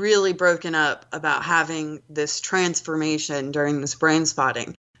felt really broken up about having this transformation during this brain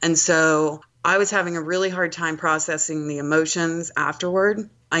spotting. And so I was having a really hard time processing the emotions afterward.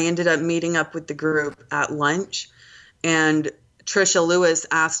 I ended up meeting up with the group at lunch, and Trisha Lewis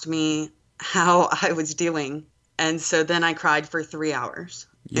asked me how I was doing. And so then I cried for 3 hours.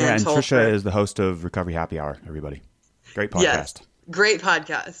 Yeah, and Trisha is the host of Recovery Happy Hour, everybody. Great podcast. Yes, great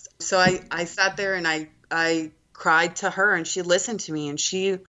podcast. So I sat there and I cried to her, and she listened to me, and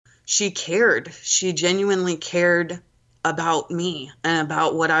she cared. She genuinely cared about me and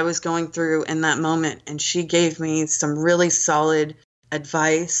about what I was going through in that moment. And she gave me some really solid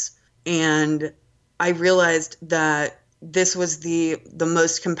advice. And I realized that this was the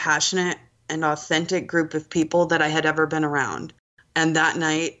most compassionate and authentic group of people that I had ever been around. And that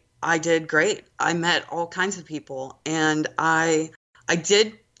night I did great. I met all kinds of people, and I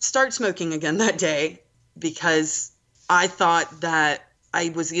did start smoking again that day because I thought that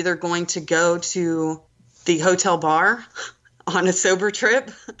I was either going to go to the hotel bar on a sober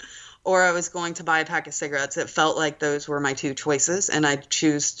trip or I was going to buy a pack of cigarettes. It felt like those were my two choices, and I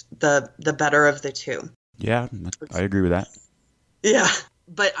chose the better of the two. Yeah, I agree with that. Yeah.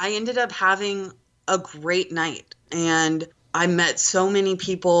 But I ended up having a great night, and I met so many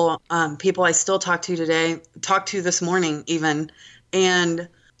people, people I still talk to today, talked to this morning even, and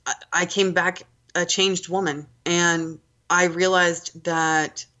I came back a changed woman. And I realized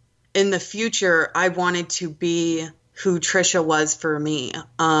that in the future, I wanted to be who Trisha was for me.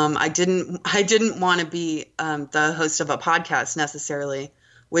 I didn't want to be the host of a podcast necessarily,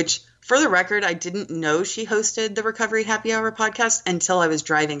 which, for the record, I didn't know she hosted the Recovery Happy Hour podcast until I was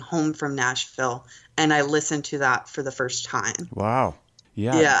driving home from Nashville, and I listened to that for the first time. Wow.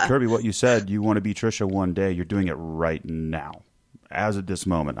 Yeah. Kirby, what you said, you want to be Trisha one day, you're doing it right now. As of this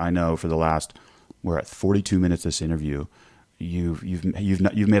moment, I know for the last, we're at 42 minutes this interview, you've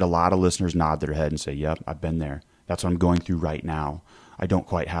made a lot of listeners nod their head and say, yep, I've been there. That's what I'm going through right now. I don't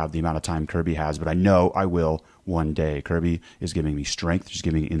quite have the amount of time Kirby has, but I know I will one day. Kirby is giving me strength. She's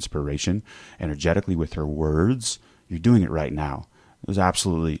giving me inspiration energetically with her words. You're doing it right now. It was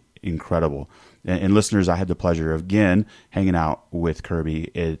absolutely incredible. And listeners, I had the pleasure of, again, hanging out with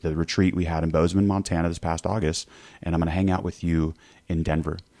Kirby at the retreat we had in Bozeman, Montana this past August, and I'm going to hang out with you in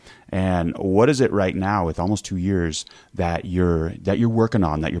Denver. And what is it right now with almost 2 years that you're working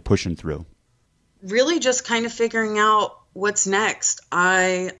on, that you're pushing through? Really just kind of figuring out what's next.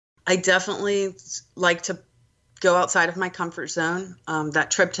 I definitely like to go outside of my comfort zone.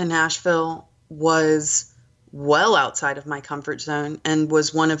 That trip to Nashville was well outside of my comfort zone and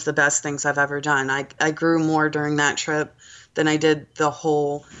was one of the best things I've ever done. I grew more during that trip than I did the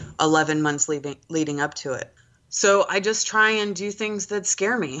whole 11 months leading up to it. So I just try and do things that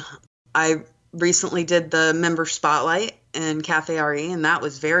scare me. I recently did the member spotlight in Cafe RE, and that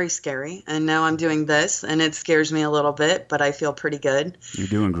was very scary. And now I'm doing this, and it scares me a little bit, but I feel pretty good. You're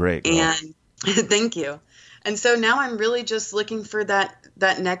doing great, girl. And thank you. And so now I'm really just looking for that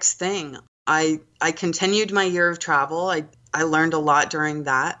next thing. I continued my year of travel. I learned a lot during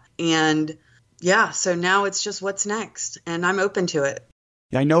that. And yeah, so now it's just what's next, and I'm open to it.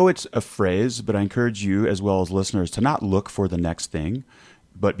 Yeah, I know it's a phrase, but I encourage you as well as listeners to not look for the next thing,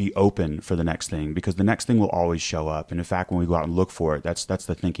 but be open for the next thing, because the next thing will always show up. And in fact, when we go out and look for it, that's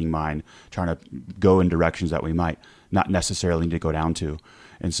the thinking mind trying to go in directions that we might not necessarily need to go down to.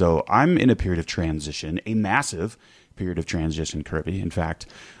 And so I'm in a period of transition, a massive period of transition, Kirby. In fact,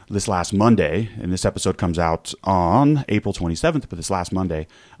 this last Monday, and this episode comes out on April 27th, but this last Monday,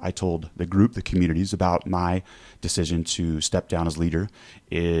 I told the group, the communities, about my decision to step down as leader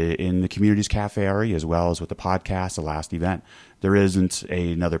in the Communities Cafe area, as well as with the podcast, the last event. There isn't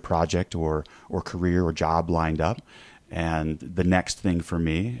another project or career or job lined up. And the next thing for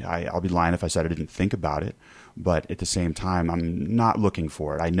me, I'll be lying if I said I didn't think about it, but at the same time, I'm not looking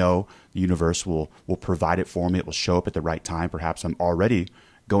for it. I know the universe will provide it for me. It will show up at the right time. Perhaps I'm already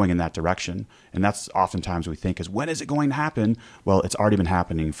going in that direction. And that's oftentimes we think is, when is it going to happen? Well, it's already been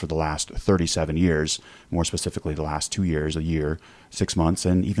happening for the last 37 years, more specifically the last 2 years, a year, 6 months,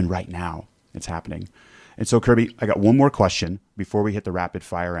 and even right now it's happening. And so, Kirby, I got one more question before we hit the rapid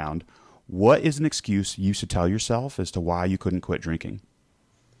fire round. What is an excuse you used to tell yourself as to why you couldn't quit drinking?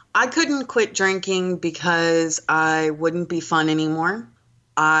 I couldn't quit drinking because I wouldn't be fun anymore.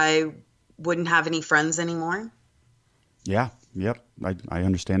 I wouldn't have any friends anymore. Yeah, yep. I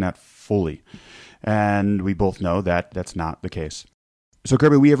understand that fully. And we both know that that's not the case. So,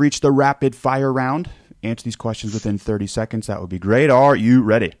 Kirby, we have reached the rapid fire round. Answer these questions within 30 seconds. That would be great. Are you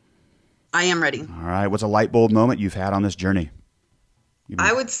ready? I am ready. All right. What's a light bulb moment you've had on this journey?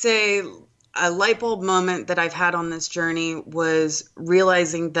 I would say a light bulb moment that I've had on this journey was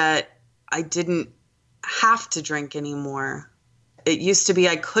realizing that I didn't have to drink anymore. It used to be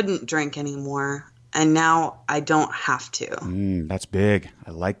I couldn't drink anymore, and now I don't have to. That's big.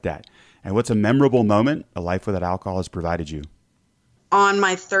 I like that. And what's a memorable moment a life without alcohol has provided you? On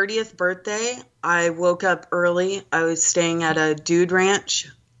my 30th birthday, I woke up early. I was staying at a dude ranch,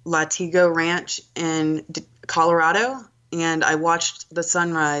 Latigo Ranch in Colorado, and I watched the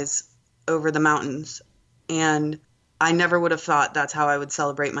sunrise over the mountains. And I never would have thought that's how I would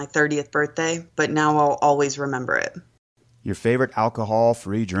celebrate my 30th birthday, but now I'll always remember it. Your favorite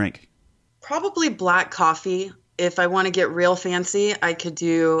alcohol-free drink? Probably black coffee. If I want to get real fancy, I could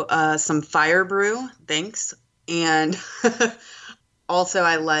do some fire brew. Thanks. And also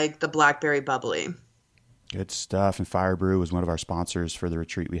I like the blackberry bubbly. Good stuff. And Fire Brew was one of our sponsors for the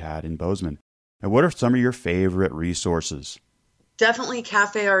retreat we had in Bozeman. And what are some of your favorite resources? Definitely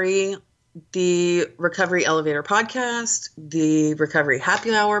Cafe RE, the Recovery Elevator podcast, the Recovery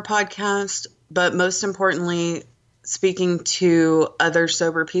Happy Hour podcast, but most importantly, speaking to other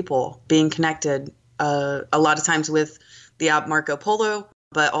sober people, being connected a lot of times with the app Marco Polo,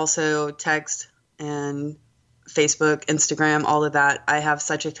 but also text and Facebook, Instagram, all of that. I have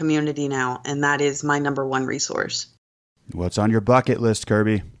such a community now, and that is my number one resource. What's on your bucket list,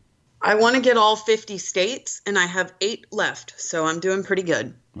 Kirby? I want to get all 50 states, and I have 8 left, so I'm doing pretty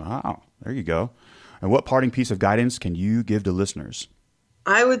good. Wow, there you go. And what parting piece of guidance can you give to listeners?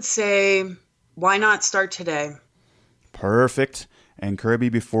 I would say, why not start today? Perfect. And Kirby,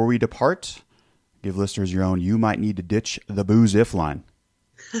 before we depart, give listeners your own "you might need to ditch the booze if" line.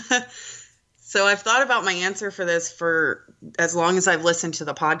 So I've thought about my answer for this for as long as I've listened to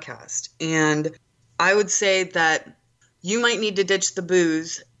the podcast. And I would say that you might need to ditch the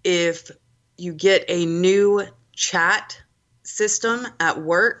booze if you get a new chat system at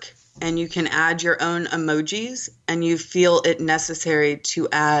work and you can add your own emojis and you feel it necessary to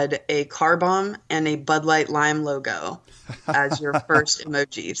add a car bomb and a Bud Light Lime logo as your first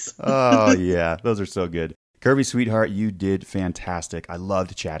emojis. Oh, yeah. Those are so good. Kirby, sweetheart, you did fantastic. I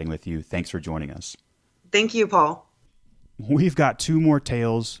loved chatting with you. Thanks for joining us. Thank you, Paul. We've got 2 more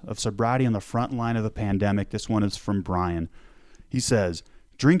tales of sobriety on the front line of the pandemic. This one is from Brian. He says,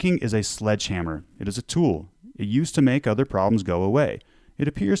 "Drinking is a sledgehammer. It is a tool. It used to make other problems go away. It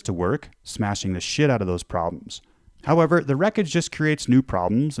appears to work, smashing the shit out of those problems. However, the wreckage just creates new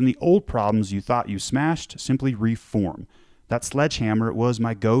problems, and the old problems you thought you smashed simply reform. That sledgehammer was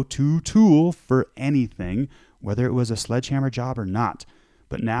my go-to tool for anything, whether it was a sledgehammer job or not.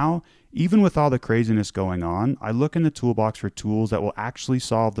 But now, even with all the craziness going on, I look in the toolbox for tools that will actually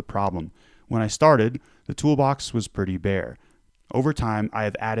solve the problem. When I started, the toolbox was pretty bare. Over time, I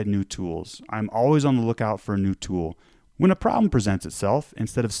have added new tools. I'm always on the lookout for a new tool. When a problem presents itself,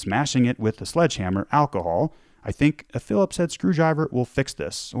 instead of smashing it with a sledgehammer, alcohol, I think a Phillips head screwdriver will fix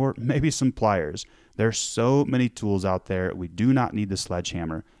this, or maybe some pliers. There's so many tools out there, we do not need the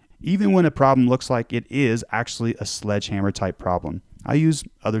sledgehammer. Even when a problem looks like it is actually a sledgehammer type problem, I use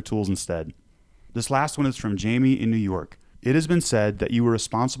other tools instead." This last one is from Jamie in New York. "It has been said that you are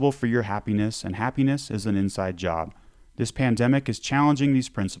responsible for your happiness, and happiness is an inside job. This pandemic is challenging these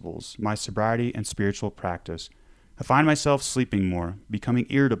principles, my sobriety and spiritual practice. I find myself sleeping more, becoming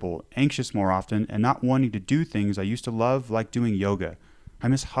irritable, anxious more often, and not wanting to do things I used to love, like doing yoga. I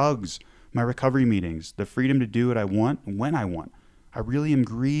miss hugs, my recovery meetings, the freedom to do what I want when I want. I really am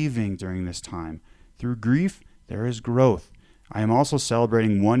grieving during this time. Through grief, there is growth. I am also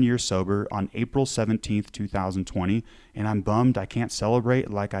celebrating 1 year sober on April 17th, 2020, and I'm bummed I can't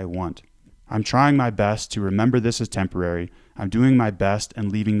celebrate like I want. I'm trying my best to remember this is temporary. I'm doing my best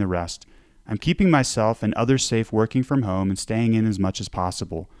and leaving the rest. I'm keeping myself and others safe working from home and staying in as much as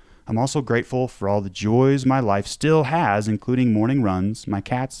possible. I'm also grateful for all the joys my life still has, including morning runs, my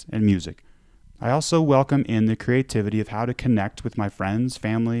cats, and music. I also welcome in the creativity of how to connect with my friends,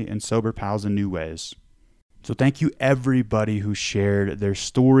 family, and sober pals in new ways. So thank you everybody who shared their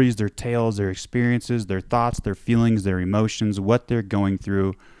stories, their tales, their experiences, their thoughts, their feelings, their emotions, what they're going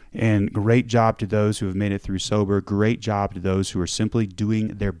through. And great job to those who have made it through sober. Great job to those who are simply doing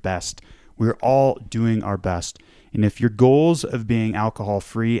their best. We're all doing our best. And if your goals of being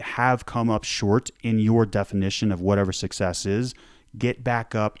alcohol-free have come up short in your definition of whatever success is, get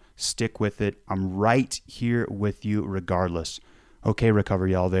back up, stick with it. I'm right here with you regardless. Okay,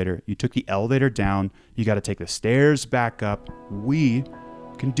 recovery elevator. You took the elevator down. You got to take the stairs back up. We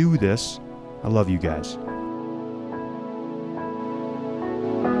can do this. I love you guys.